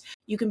defense.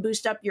 You can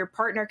boost up your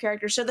partner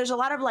character. So there's a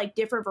lot of like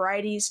different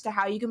varieties to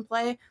how you can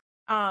play.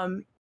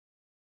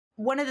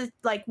 One of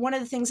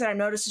the things that I've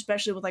noticed,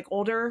 especially with like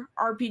older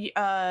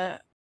RPG,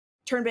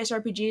 turn-based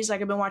RPGs,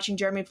 like I've been watching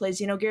Jeremy play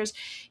Xenogears,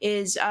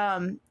 is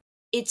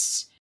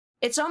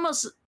it's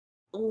almost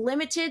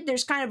limited.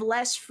 There's kind of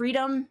less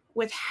freedom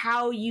with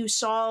how you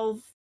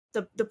solve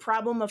the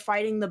problem of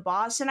fighting the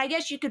boss. And I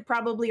guess you could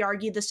probably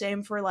argue the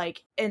same for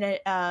like an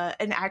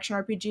action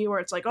RPG where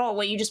it's like, oh,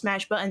 well, you just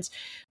mash buttons.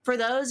 For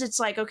those, it's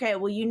like, okay,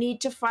 well, you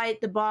need to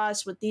fight the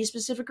boss with these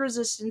specific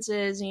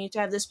resistances, and you need to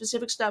have this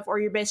specific stuff, or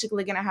you're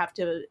basically going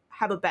to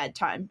have a bad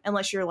time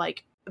unless you're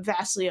like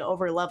vastly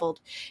over leveled.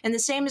 And the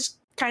same is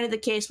kind of the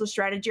case with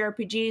strategy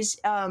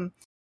RPGs.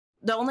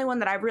 The only one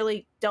that I've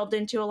really delved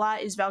into a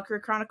lot is Valkyria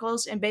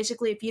Chronicles. And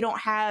basically, if you don't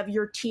have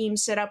your team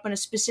set up in a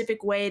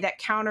specific way that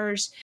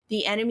counters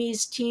the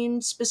enemy's team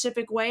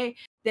specific way,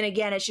 then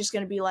again, it's just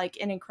going to be like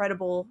an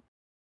incredible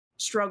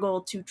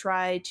struggle to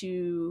try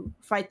to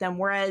fight them.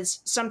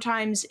 Whereas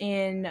sometimes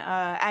in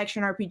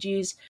action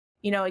RPGs,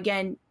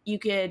 again, you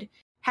could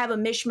have a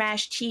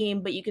mishmash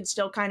team, but you could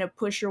still kind of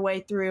push your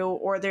way through,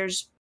 or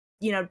there's,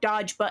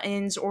 dodge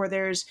buttons, or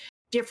there's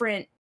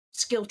different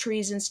skill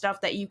trees and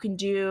stuff that you can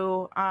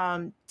do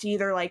to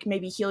either like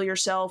maybe heal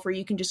yourself, or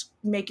you can just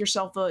make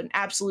yourself an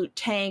absolute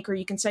tank, or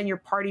you can send your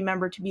party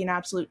member to be an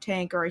absolute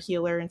tank or a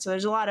healer. And so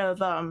there's a lot of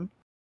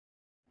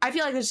I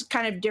feel like there's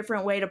kind of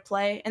different way to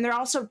play, and they're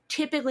also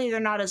they're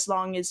not as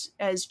long as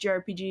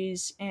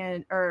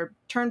JRPGs or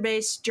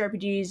turn-based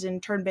JRPGs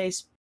and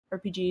turn-based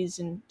RPGs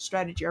and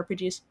strategy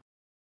RPGs.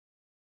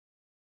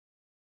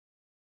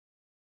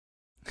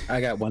 I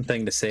got one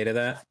thing to say to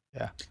that.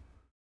 Yeah.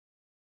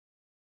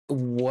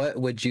 What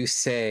would you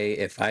say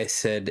if I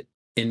said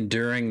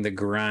enduring the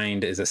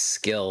grind is a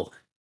skill?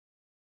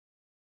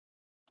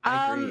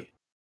 I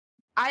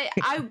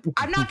agree.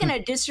 I'm not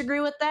gonna disagree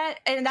with that,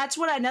 and that's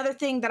another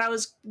thing that I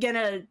was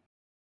gonna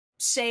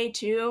say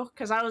too,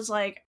 because I was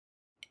like,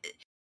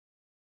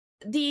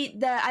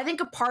 I think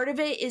a part of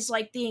it is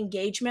like the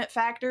engagement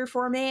factor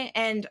for me,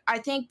 and I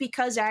think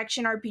because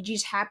action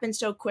RPGs happen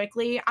so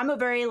quickly, I'm a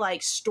very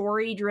like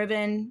story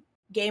driven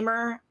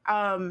gamer.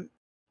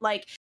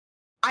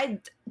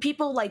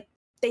 People like,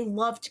 they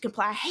love to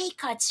complain. I hate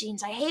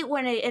cutscenes. I hate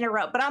when it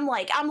interrupt. But I'm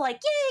like, yay,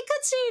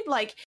 cutscene!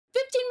 Like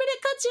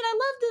 15-minute cutscene. I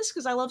love this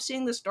because I love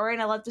seeing the story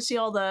and I love to see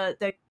all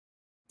the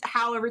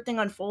how everything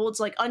unfolds.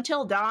 Like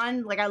Until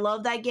Dawn, like I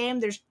love that game.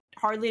 There's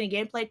hardly any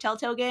gameplay.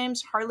 Telltale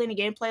games, hardly any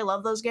gameplay.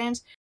 Love those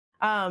games.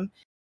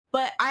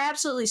 But I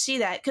absolutely see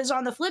that, because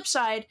on the flip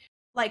side,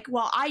 like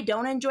while I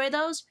don't enjoy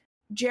those,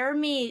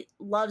 Jeremy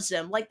loves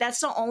them. Like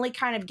that's the only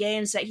kind of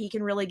games that he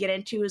can really get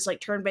into, is like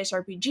turn-based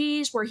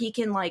RPGs where he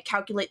can like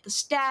calculate the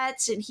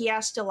stats, and he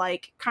has to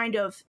like kind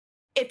of,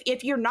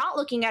 if you're not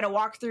looking at a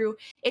walkthrough,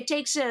 it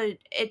takes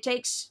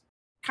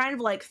kind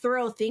of like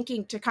thorough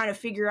thinking to kind of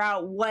figure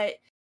out what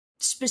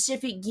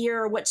specific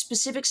gear, what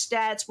specific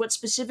stats, what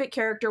specific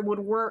character would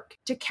work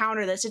to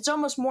counter this. It's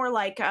almost more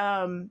like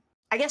I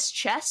guess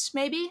chess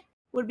maybe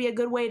would be a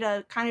good way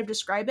to kind of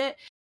describe it.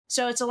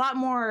 So it's a lot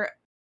more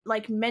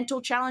like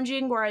mental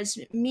challenging, whereas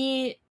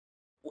me,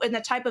 in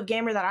the type of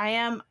gamer that I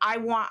am,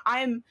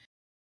 I'm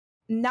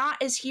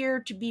not as here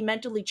to be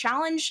mentally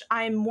challenged.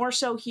 I'm more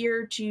so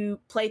here to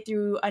play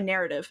through a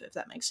narrative, if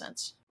that makes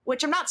sense.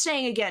 Which I'm not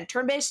saying, again,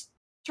 turn-based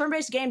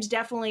games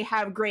definitely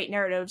have great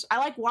narratives. I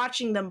like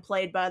watching them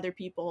played by other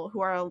people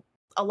who are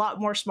a lot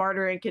more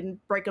smarter and can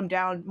break them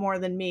down more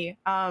than me.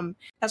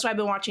 That's why I've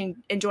been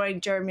enjoying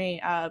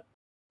Jeremy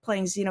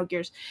playing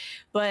Xenogears.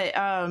 But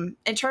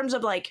in terms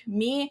of like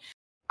me,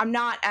 I'm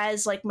not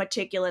as like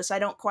meticulous. I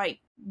don't quite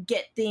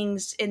get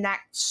things in that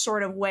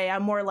sort of way.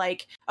 I'm more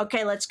like,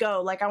 okay, let's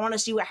go. Like I want to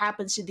see what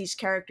happens to these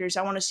characters.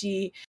 I want to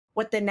see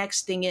what the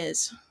next thing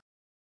is.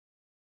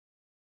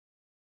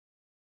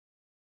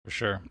 For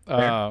sure.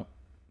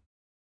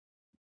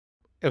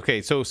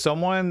 Okay, so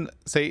someone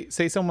say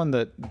someone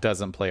that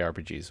doesn't play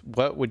RPGs,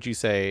 what would you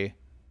say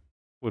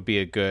would be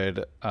a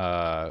good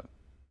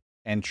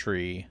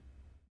entry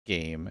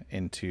game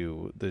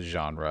into the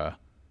genre?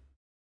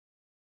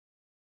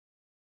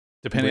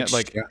 Depending,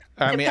 like,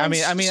 I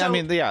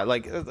mean, yeah,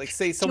 like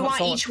say someone.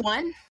 Do you want each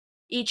one?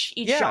 Each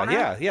yeah,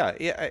 genre?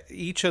 Yeah.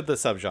 Each of the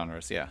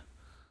subgenres, yeah.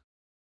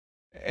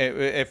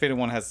 If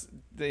anyone has,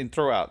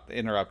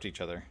 interrupt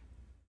each other.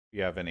 If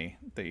you have any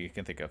that you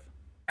can think of.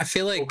 I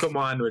feel like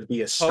Pokemon would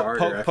be a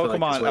starter. I feel like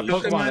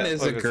Pokemon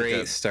is a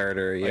great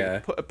starter.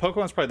 Yeah,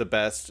 Pokemon's probably the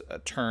best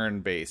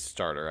turn-based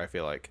starter. I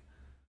feel like,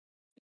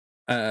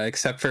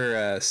 except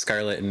for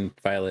Scarlet and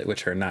Violet,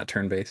 which are not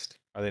turn-based.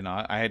 Are they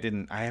not? I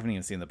haven't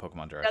even seen the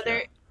Pokemon Direct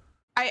yet.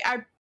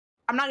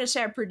 I'm not gonna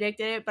say I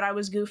predicted it, but I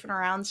was goofing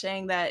around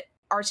saying that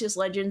Arceus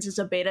Legends is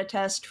a beta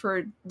test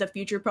for the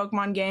future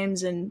Pokemon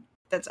games, and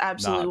that's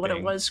absolutely what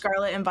it was.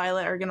 Scarlet and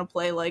Violet are gonna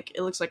play like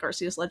it looks like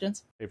Arceus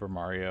Legends. Paper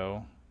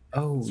Mario.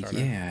 Oh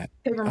yeah,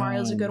 Paper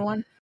Mario's a good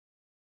one.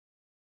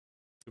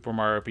 Super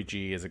Mario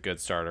RPG is a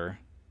good starter.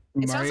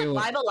 It sounds like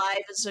Live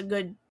Alive is a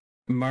good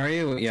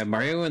Mario. Yeah,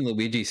 Mario and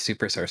Luigi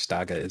Superstar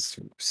Saga is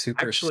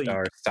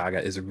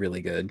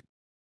really good.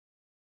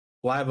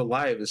 Live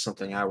Alive is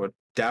something I would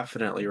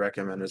definitely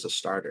recommend as a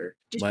starter.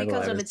 Just Live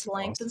because Alive of its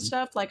length and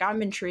stuff. Like,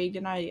 I'm intrigued,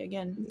 and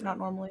not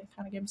normally the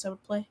kind of games I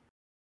would play.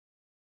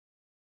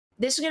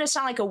 This is gonna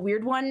sound like a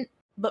weird one,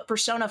 but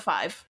Persona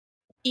 5.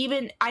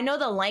 Even I know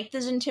the length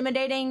is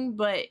intimidating,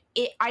 but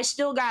I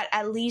still got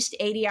at least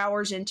 80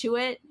 hours into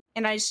it,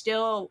 and I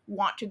still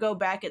want to go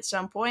back at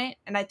some point.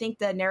 And I think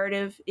the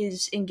narrative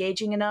is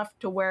engaging enough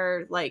to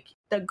where, like,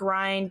 the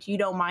grind, you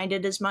don't mind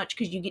it as much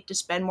because you get to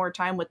spend more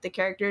time with the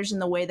characters in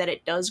the way that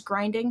it does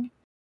grinding.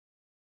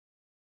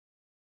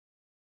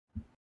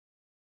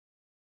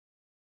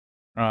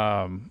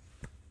 What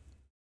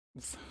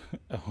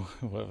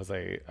was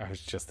I was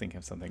just thinking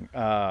of something.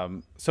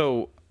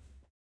 So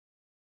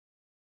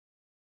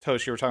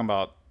Tosh, you were talking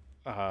about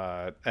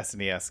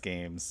SNES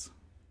games.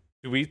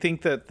 Do we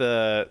think that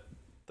the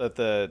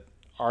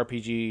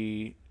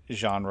RPG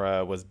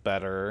genre was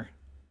better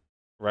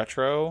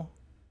retro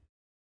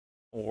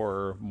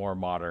or more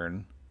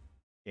modern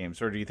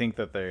games, or do you think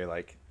that they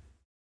like?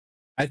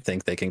 I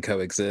think they can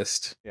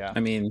coexist. Yeah.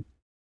 I mean,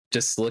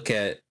 just look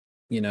at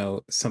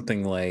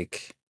something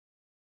like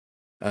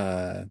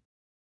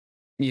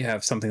you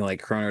have something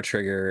like Chrono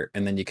Trigger,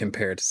 and then you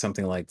compare it to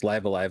something like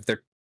Live Alive.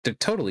 They're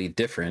totally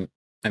different.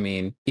 I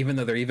mean, even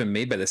though they're even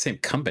made by the same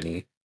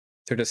company,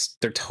 they're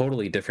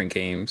totally different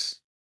games.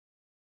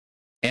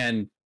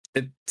 And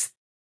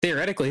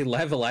theoretically,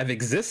 Live Alive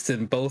exists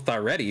in both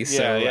already.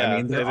 So I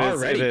mean, they're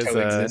already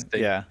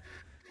coexisting. Yeah.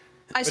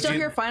 I still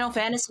hear Final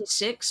Fantasy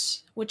VI,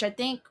 which I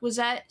think was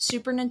at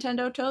Super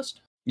Nintendo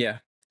Toast. Yeah.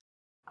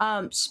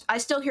 I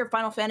still hear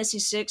Final Fantasy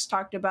VI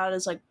talked about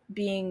as like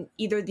being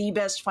either the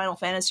best Final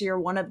Fantasy or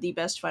one of the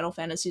best Final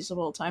Fantasies of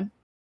all time.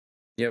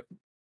 Yep.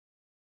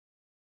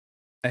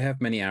 I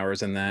have many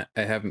hours in that.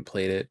 I haven't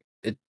played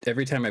it.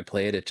 Every time I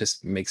play it, it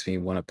just makes me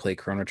want to play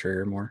Chrono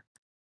Trigger more.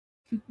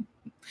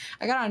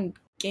 I got on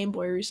Game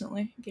Boy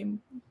recently. Game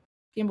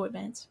Boy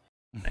Advance.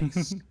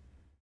 Nice.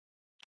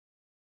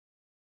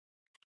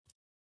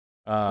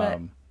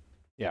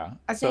 Yeah.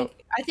 I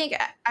think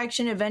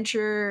action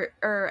adventure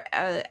or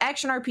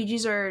action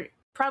RPGs are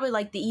probably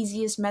like the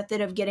easiest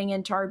method of getting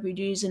into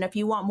RPGs. And if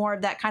you want more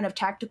of that kind of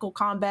tactical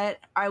combat,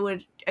 I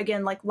would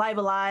again like Live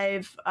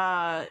Alive,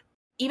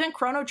 even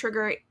Chrono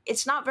Trigger.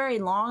 It's not very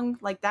long.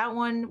 Like that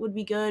one would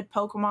be good.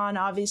 Pokemon,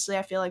 obviously,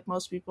 I feel like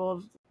most people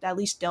have at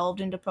least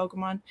delved into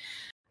Pokemon.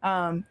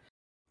 I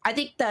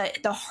think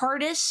the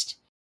hardest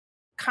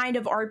kind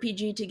of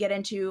RPG to get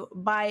into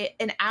by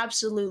an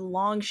absolute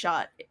long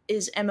shot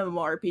is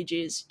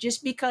MMORPGs,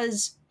 just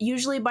because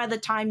usually by the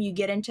time you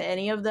get into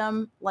any of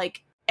them,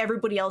 like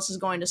everybody else is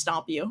going to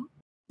stomp you.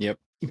 Yep.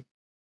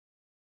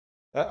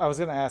 I was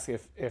gonna ask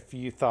if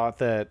you thought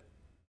that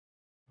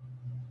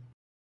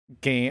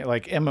game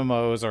like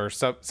MMOs or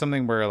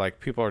something where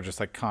like people are just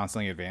like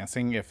constantly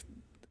advancing, if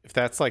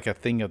that's like a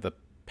thing of the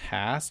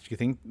past. You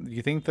think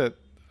that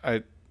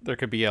there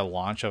could be a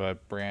launch of a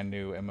brand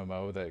new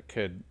MMO that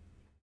could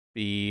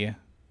be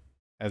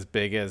as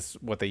big as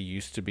what they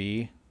used to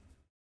be?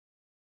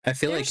 I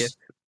feel like it.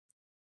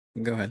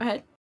 Go ahead. Go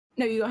ahead.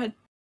 No, you go ahead.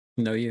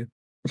 No, you.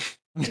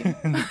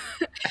 I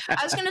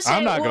was gonna say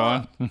I'm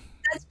not going.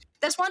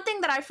 That's one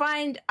thing that I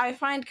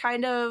find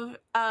kind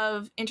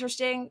of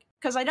interesting,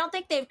 because I don't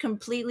think they've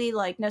completely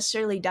like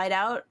necessarily died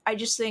out. I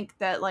just think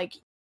that like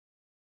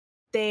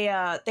they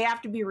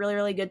have to be really,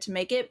 really good to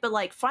make it. But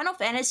like Final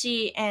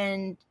Fantasy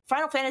 14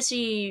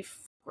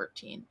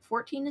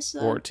 is the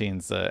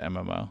 14's the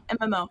MMO.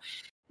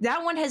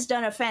 That one has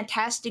done a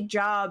fantastic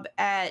job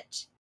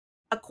at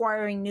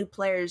acquiring new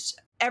players.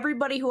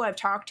 Everybody who I've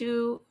talked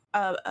to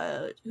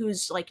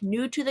who's like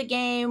new to the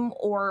game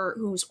or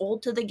who's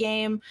old to the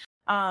game,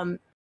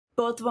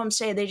 both of them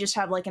say they just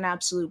have like an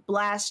absolute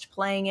blast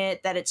playing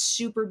it, that it's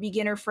super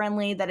beginner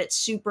friendly, that it's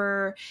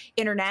super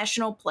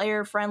international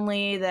player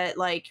friendly, that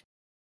like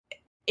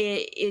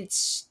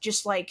it's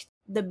just like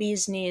the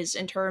bee's knees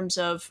in terms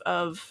of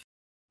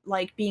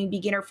like being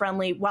beginner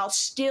friendly, while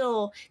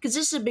still, because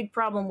this is a big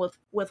problem with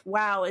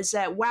WoW, is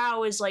that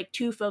WoW is like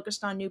too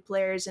focused on new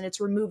players, and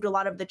it's removed a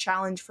lot of the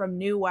challenge from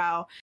new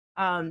WoW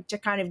to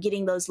kind of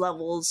getting those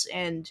levels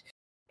and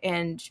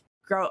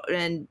grow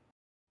and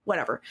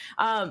whatever.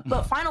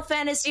 But Final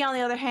Fantasy, on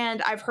the other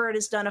hand, I've heard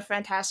has done a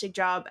fantastic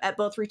job at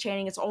both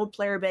retaining its old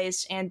player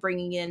base and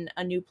bringing in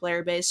a new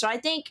player base. So I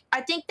think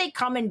they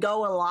come and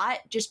go a lot,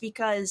 just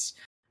because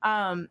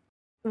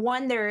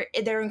One,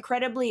 they're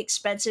incredibly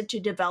expensive to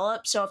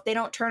develop, so if they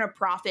don't turn a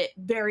profit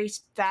very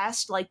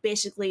fast, like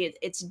basically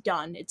it's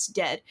done, it's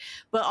dead.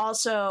 But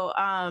also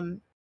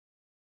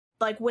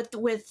like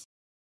with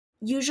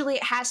usually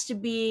it has to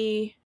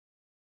be,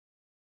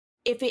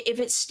 if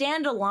it's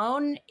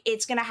standalone,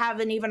 it's going to have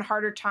an even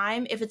harder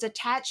time. If it's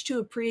attached to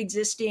a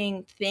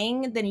pre-existing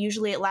thing, then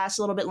usually it lasts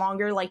a little bit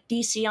longer. Like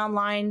DC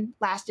Online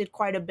lasted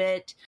quite a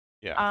bit.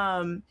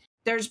 Yeah.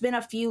 There's been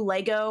a few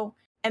Lego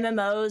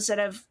MMOs that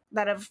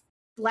have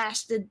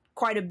lasted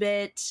quite a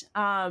bit.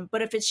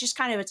 But if it's just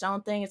kind of its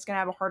own thing, it's going to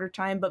have a harder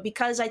time. But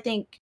because I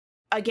think,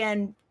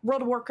 again,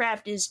 World of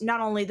Warcraft is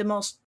not only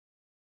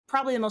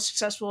probably the most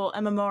successful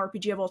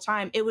MMORPG of all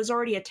time, it was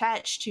already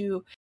attached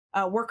to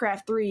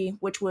Warcraft 3,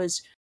 which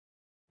was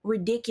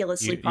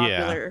ridiculously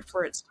popular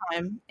for its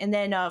time. And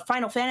then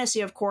Final Fantasy,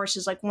 of course,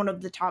 is like one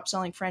of the top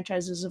selling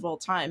franchises of all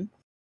time.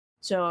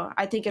 So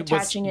I think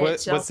attaching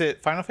was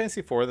it Final Fantasy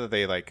IV that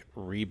they like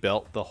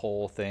rebuilt the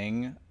whole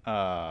thing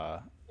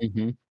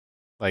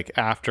like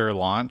after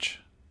launch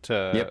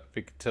to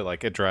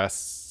like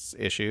address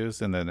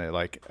issues, and then it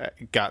like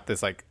got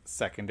this like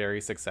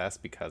secondary success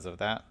because of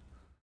that?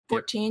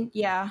 14,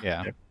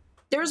 yeah.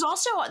 There was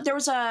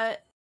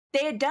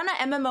they had done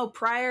an MMO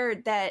prior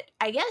that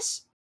I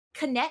guess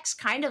connects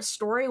kind of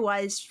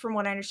story-wise, from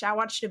what I understand. I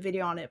watched a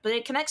video on it, but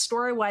it connects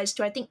story-wise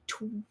to, I think,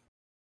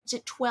 is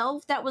it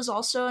 12? That was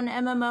also an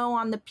MMO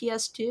on the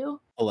PS2?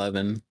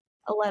 11.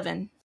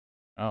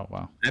 Oh,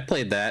 wow. I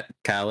played that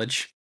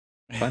college.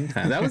 Fun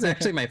time. That was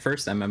actually my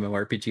first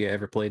MMORPG I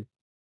ever played.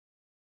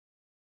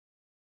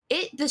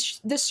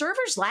 The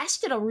servers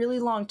lasted a really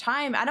long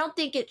time. I don't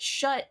think it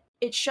shut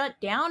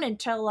down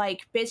until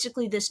like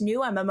basically this new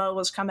MMO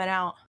was coming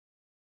out.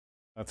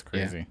 That's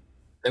crazy.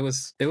 Yeah. It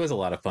was a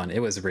lot of fun. It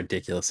was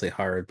ridiculously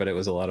hard, but it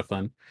was a lot of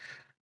fun.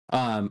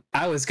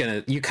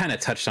 You kind of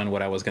touched on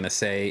what I was gonna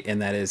say,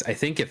 and that is, I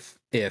think if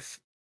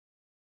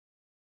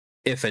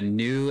a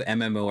new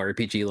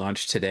MMORPG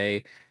launched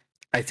today,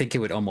 I think it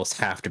would almost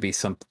have to be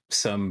some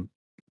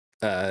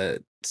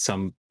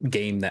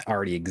game that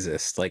already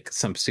exists, like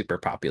some super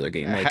popular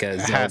game, like a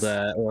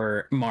Zelda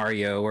or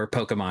Mario or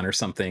Pokemon or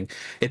something.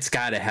 It's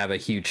got to have a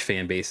huge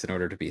fan base in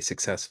order to be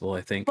successful,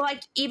 I think.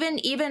 Like even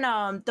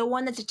the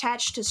one that's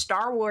attached to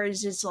Star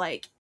Wars is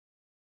like,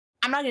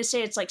 I'm not going to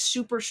say it's like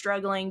super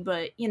struggling,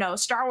 but you know,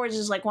 Star Wars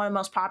is like one of the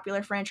most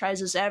popular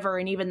franchises ever,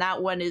 and even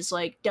that one is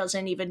like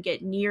doesn't even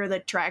get near the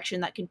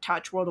traction that can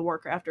touch World of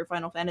Warcraft or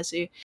Final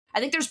Fantasy. I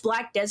think there's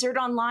Black Desert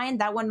Online.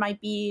 That one might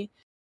be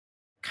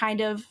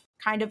kind of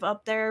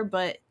up there,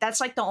 but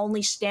that's like the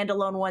only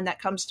standalone one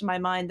that comes to my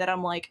mind that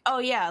I'm like, oh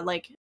yeah,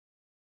 like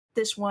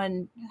this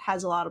one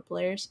has a lot of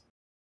players.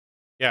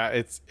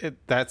 Yeah,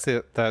 that's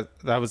it. That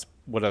was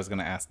what I was going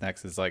to ask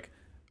next, is like,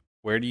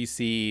 where do you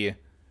see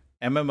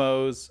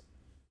MMOs,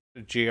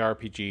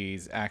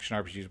 JRPGs, action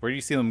RPGs, where do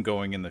you see them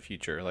going in the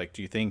future? Like,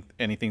 do you think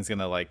anything's going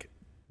to like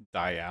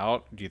die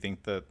out? Do you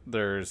think that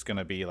there's going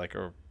to be like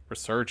a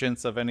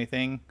resurgence of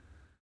anything?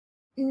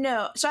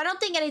 No, so I don't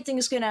think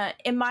anything's gonna,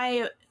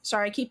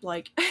 sorry, I keep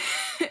like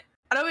I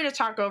don't mean to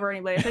talk over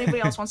anybody. If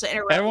anybody else wants to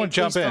interrupt, everyone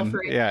jump in.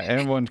 Yeah,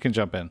 everyone can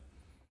jump in.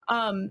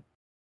 I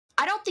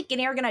don't think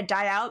any are gonna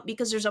die out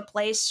because there's a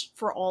place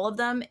for all of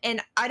them.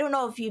 And I don't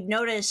know if you've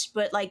noticed,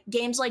 but like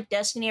games like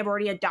Destiny have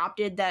already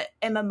adopted that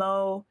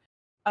MMO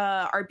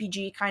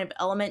RPG kind of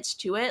elements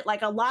to it.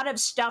 Like a lot of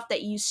stuff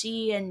that you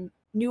see in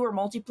newer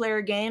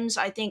multiplayer games,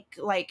 I think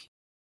like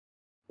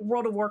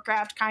World of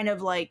Warcraft kind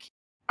of like,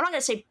 I'm not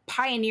going to say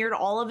pioneered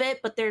all of it,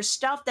 but there's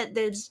stuff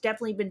that's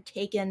definitely been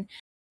taken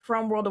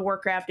from World of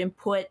Warcraft and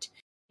put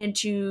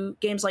into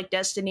games like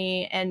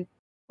Destiny, and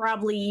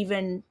probably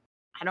even,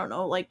 I don't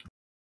know, like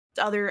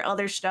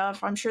other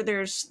stuff. I'm sure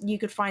you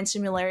could find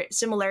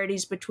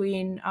similarities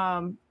between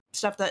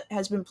stuff that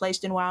has been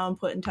placed in WoW and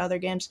put into other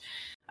games.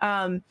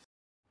 I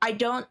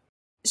don't,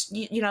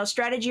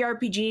 strategy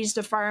RPGs,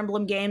 the Fire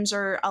Emblem games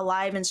are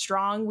alive and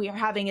strong. We are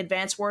having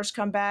Advance Wars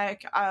come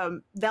back.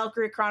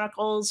 Valkyria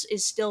Chronicles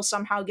is still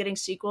somehow getting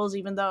sequels,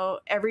 even though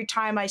every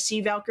time I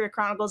see Valkyria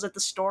Chronicles at the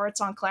store,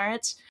 it's on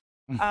clearance.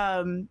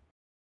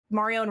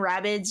 Mario and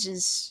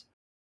Rabbids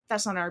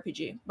that's not an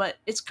RPG, but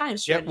it's kind of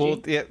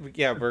strategy.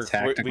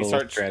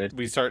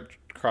 We start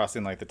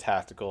crossing like the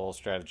tactical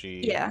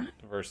strategy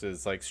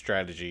versus like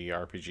strategy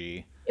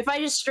RPG. If I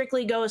just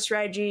strictly go with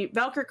strategy,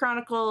 Valkyria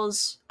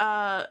Chronicles,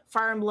 Fire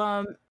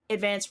Emblem,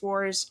 Advance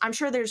Wars, I'm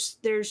sure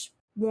there's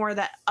more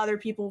that other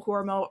people who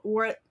are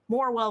more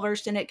well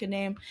versed in it could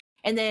name.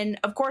 And then,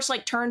 of course,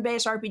 like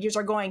turn-based RPGs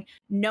are going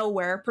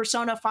nowhere.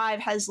 Persona 5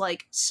 has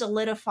like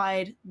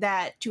solidified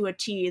that to a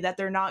T, that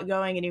they're not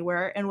going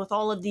anywhere. And with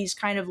all of these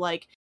kind of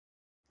like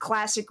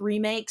classic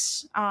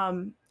remakes,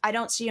 I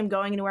don't see them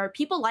going anywhere.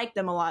 People like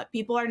them a lot.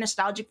 People are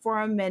nostalgic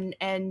for them,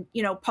 and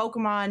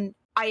Pokemon.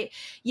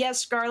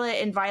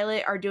 Scarlet and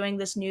Violet are doing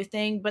this new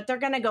thing, but they're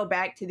gonna go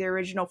back to the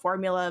original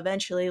formula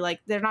eventually.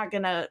 Like they're not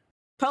gonna.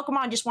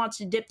 Pokemon just wants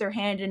to dip their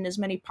hand in as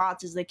many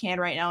pots as they can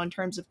right now in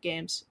terms of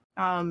games.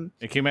 Can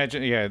you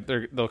imagine? Yeah,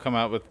 they'll come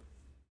out with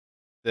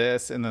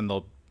this, and then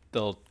they'll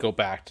they'll go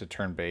back to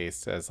turn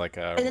based as like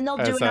a and then they'll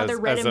do another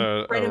red and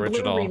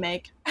original blue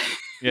remake.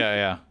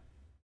 Yeah.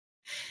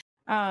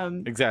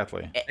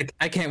 Exactly.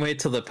 I can't wait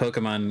till the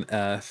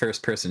Pokemon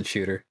first person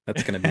shooter.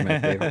 That's gonna be my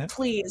favorite.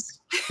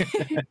 Please.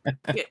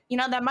 You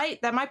know, that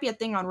might be a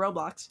thing on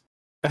Roblox.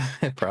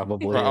 It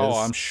probably is. Oh,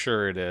 I'm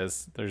sure it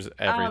is. There's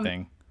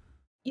everything.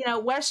 You know,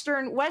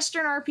 Western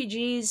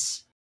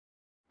RPGs,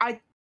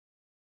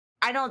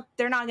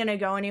 they're not gonna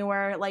go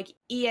anywhere. Like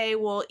EA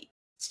will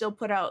still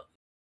put out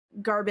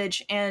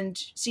garbage, and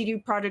CD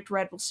Projekt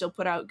Red will still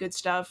put out good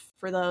stuff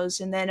for those.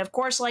 And then of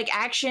course, like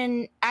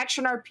action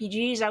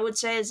RPGs, I would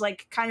say is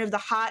like kind of the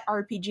hot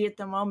RPG at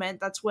the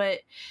moment. That's what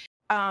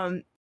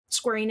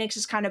Square Enix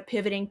is kind of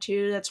pivoting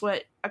to. That's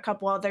what a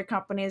couple other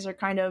companies are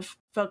kind of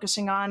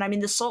focusing on. I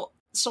mean, the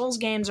Souls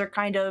games are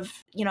kind of,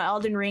 you know,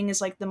 Elden Ring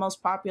is like the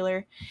most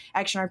popular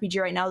action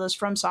RPG right now. Those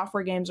From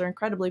Software games are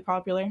incredibly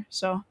popular,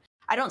 so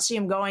I don't see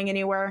them going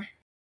anywhere.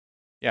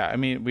 Yeah, I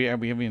mean, we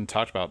haven't even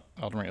talked about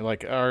Elden Ring.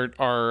 Like,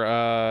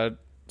 our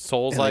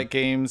Souls-like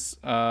games,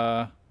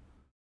 are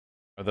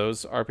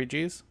those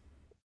RPGs?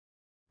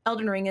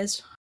 Elden Ring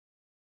is.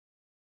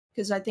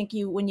 Because I think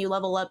when you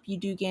level up, you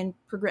do gain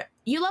progress.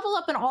 You level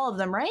up in all of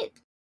them, right?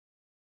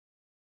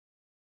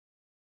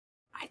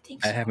 I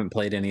think so. I haven't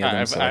played any of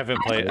them. I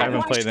haven't played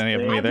any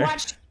of them either.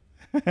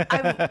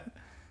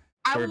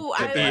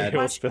 I've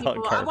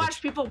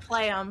watched people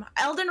play them.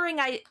 Elden Ring,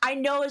 I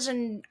know is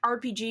an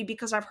RPG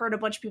because I've heard a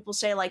bunch of people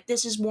say like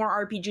this is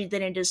more RPG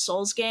than it is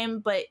Souls game.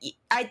 But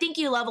I think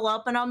you level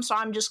up in them, so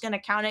I'm just gonna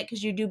count it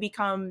because you do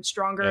become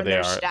stronger in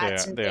their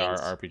stats. They are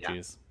RPGs.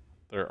 Yeah.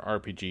 They're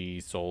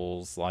RPG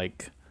Souls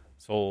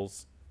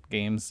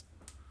games.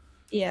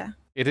 Yeah.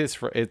 It is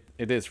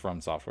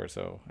From Software,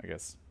 so I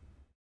guess.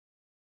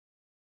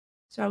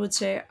 So I would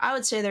say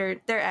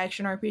they're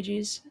action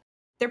RPGs.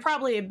 They're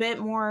probably a bit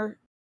more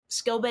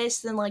skill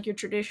based than like your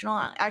traditional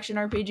action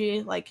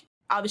RPG. Like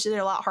obviously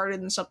they're a lot harder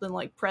than something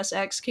like Press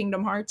X,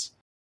 Kingdom Hearts.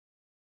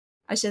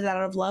 I say that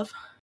out of love.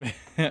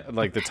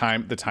 Like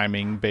the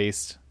timing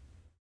based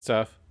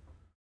stuff.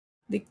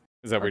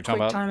 Is that what you're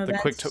talking about?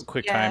 The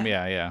quick time.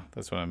 Yeah.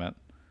 That's what I meant.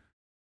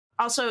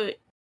 Also,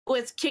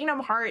 with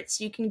Kingdom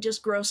Hearts, you can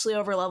just grossly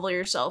overlevel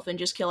yourself and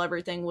just kill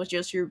everything with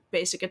just your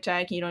basic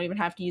attack. You don't even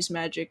have to use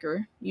magic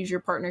or use your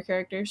partner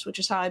characters, which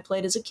is how I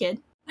played as a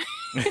kid.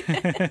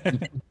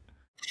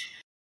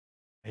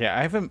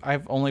 Yeah,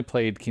 I've only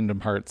played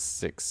Kingdom Hearts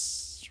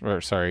 6. Or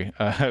sorry,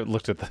 I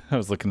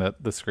was looking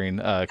at the screen.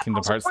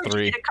 Kingdom Hearts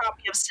 3. Need a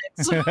copy of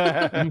 6.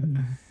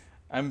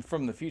 I'm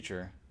from the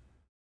future.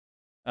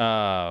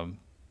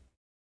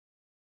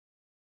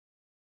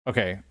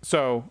 Okay,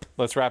 so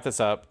let's wrap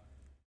this up.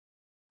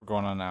 We're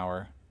going on an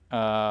hour.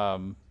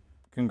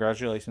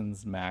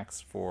 Congratulations, Max,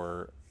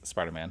 for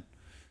Spider-Man.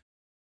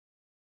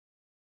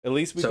 At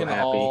least we can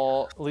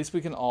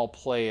all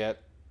play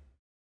it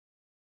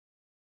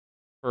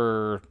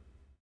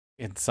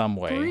in some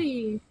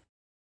way.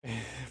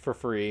 For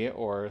free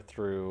or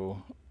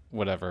through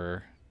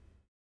whatever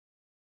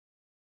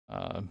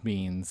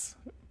means.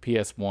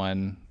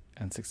 PS1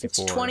 and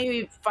 64. It's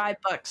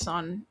 $25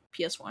 on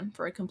PS1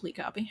 for a complete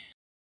copy.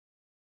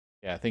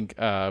 Yeah, I think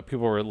people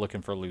were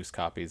looking for loose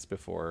copies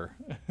before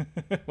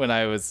when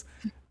I was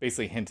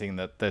basically hinting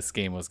that this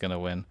game was going to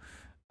win.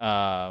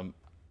 I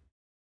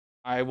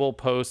will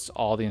post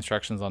all the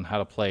instructions on how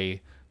to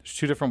play. There's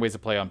 2 different ways to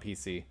play on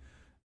PC.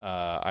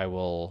 I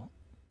will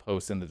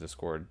post in the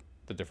Discord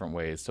the different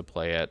ways to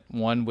play it.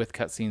 One with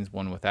cutscenes,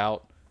 one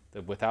without.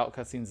 The without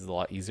cutscenes is a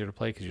lot easier to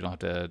play because you don't have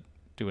to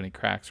do any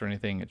cracks or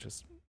anything. It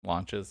just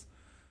launches.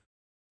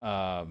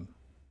 And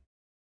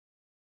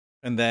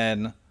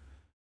then,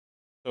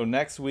 so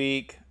next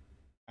week,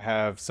 I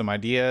have some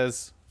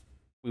ideas.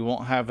 We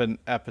won't have an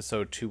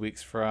episode 2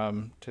 weeks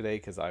from today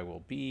because I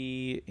will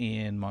be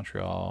in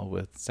Montreal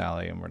with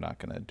Sally, and we're not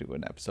going to do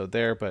an episode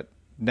there. But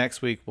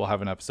next week, we'll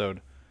have an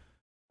episode.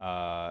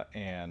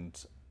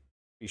 And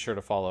be sure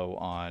to follow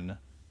on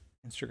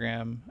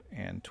Instagram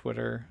and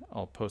Twitter.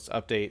 I'll post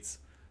updates.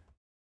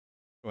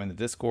 Join the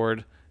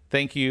Discord.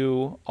 Thank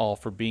you all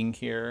for being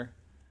here.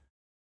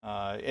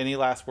 Any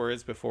last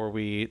words before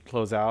we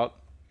close out?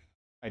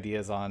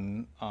 Ideas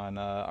on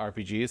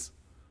RPGs?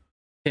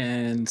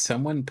 Can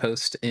someone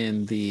post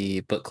in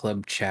the book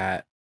club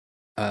chat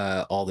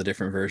all the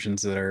different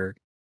versions that are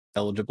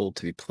eligible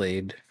to be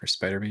played for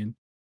Spider-Man?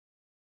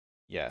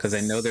 Yes. Because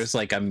I know there's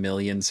like a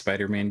million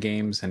Spider-Man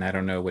games, and I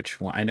don't know which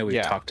one. I know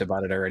we've talked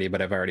about it already,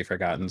 but I've already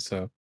forgotten.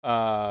 So we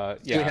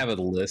have a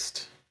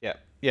list.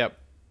 Yep.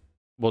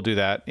 We'll do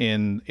that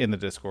in the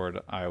Discord.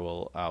 I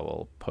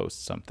will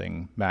post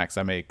something. Max,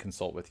 I may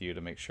consult with you to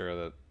make sure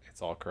that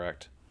it's all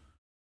correct.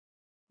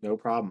 No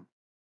problem.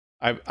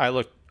 I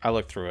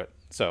looked through it.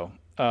 So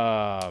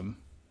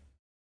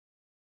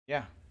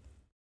yeah.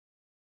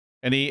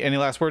 Any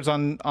last words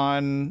on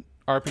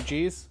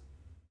RPGs?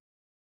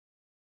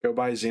 Go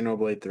buy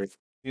Xenoblade 3.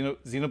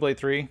 Xenoblade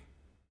 3.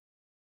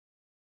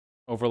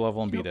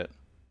 Overlevel and beat it.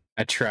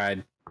 I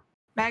tried.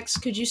 Max,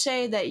 could you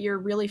say that you're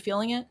really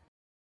feeling it?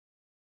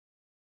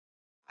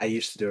 I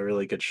used to do a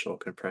really good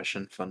Shulk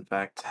impression. Fun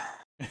fact.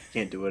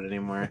 Can't do it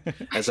anymore.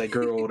 As I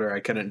grew older, I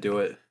couldn't do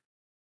it.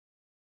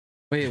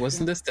 Wait,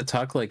 wasn't this the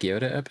Talk Like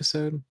Yoda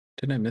episode?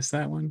 Did I miss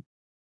that one?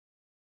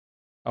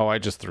 Oh, I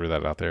just threw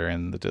that out there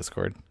in the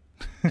Discord.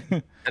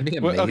 That'd be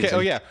amazing. Okay. Oh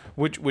yeah.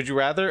 Would you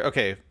rather?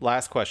 Okay.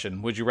 Last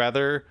question. Would you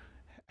rather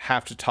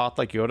have to talk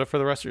like Yoda for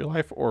the rest of your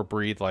life, or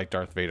breathe like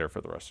Darth Vader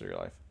for the rest of your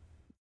life?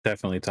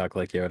 Definitely Talk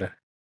Like Yoda.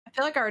 I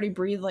feel like I already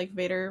breathe like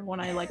Vader when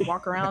I like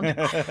walk around.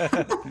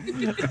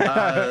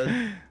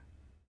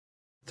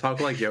 Talk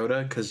like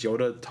Yoda, because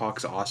Yoda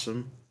talks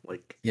awesome.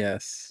 Like,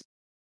 Yes.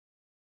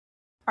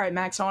 All right,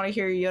 Max, I want to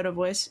hear your Yoda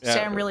voice. Yeah.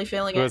 Say I'm really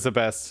feeling Who it. was the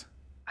best?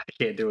 I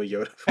can't do a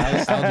Yoda.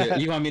 I'll do it.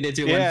 You want me to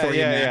do one for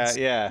you, Max?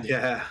 Yeah.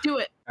 Yeah. Do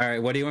it. All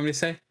right, what do you want me to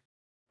say?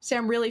 Say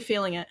I'm really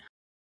feeling it.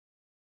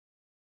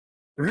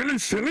 Really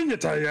feeling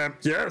it, I am.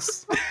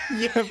 Yes.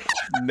 Yep.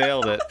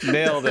 Nailed it.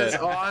 Nailed That's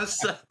it.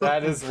 awesome.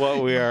 That is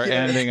what we are Yeah.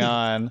 ending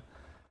on.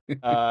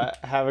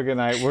 Have a good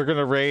night. We're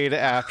gonna raid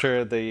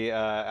after the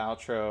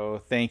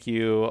outro. Thank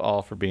you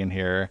all for being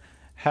here.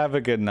 Have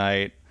a good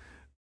night.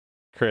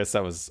 Chris,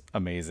 that was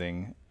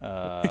amazing.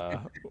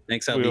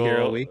 Thanks, I'll be here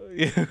all week.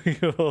 We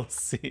will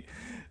see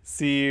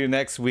you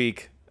next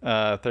week,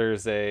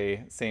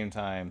 Thursday, same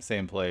time,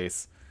 same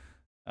place.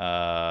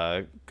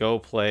 Go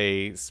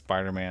play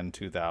Spider-Man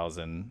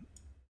 2000.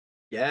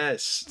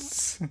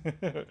 Yes.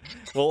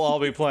 We'll all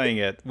be playing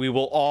it. We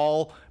will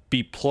all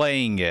be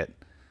playing it.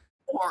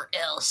 Or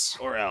else.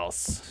 Or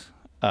else.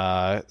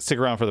 Stick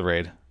around for the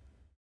raid.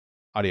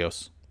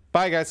 Adios.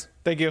 Bye, guys.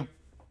 Thank you.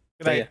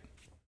 Good See night. ya.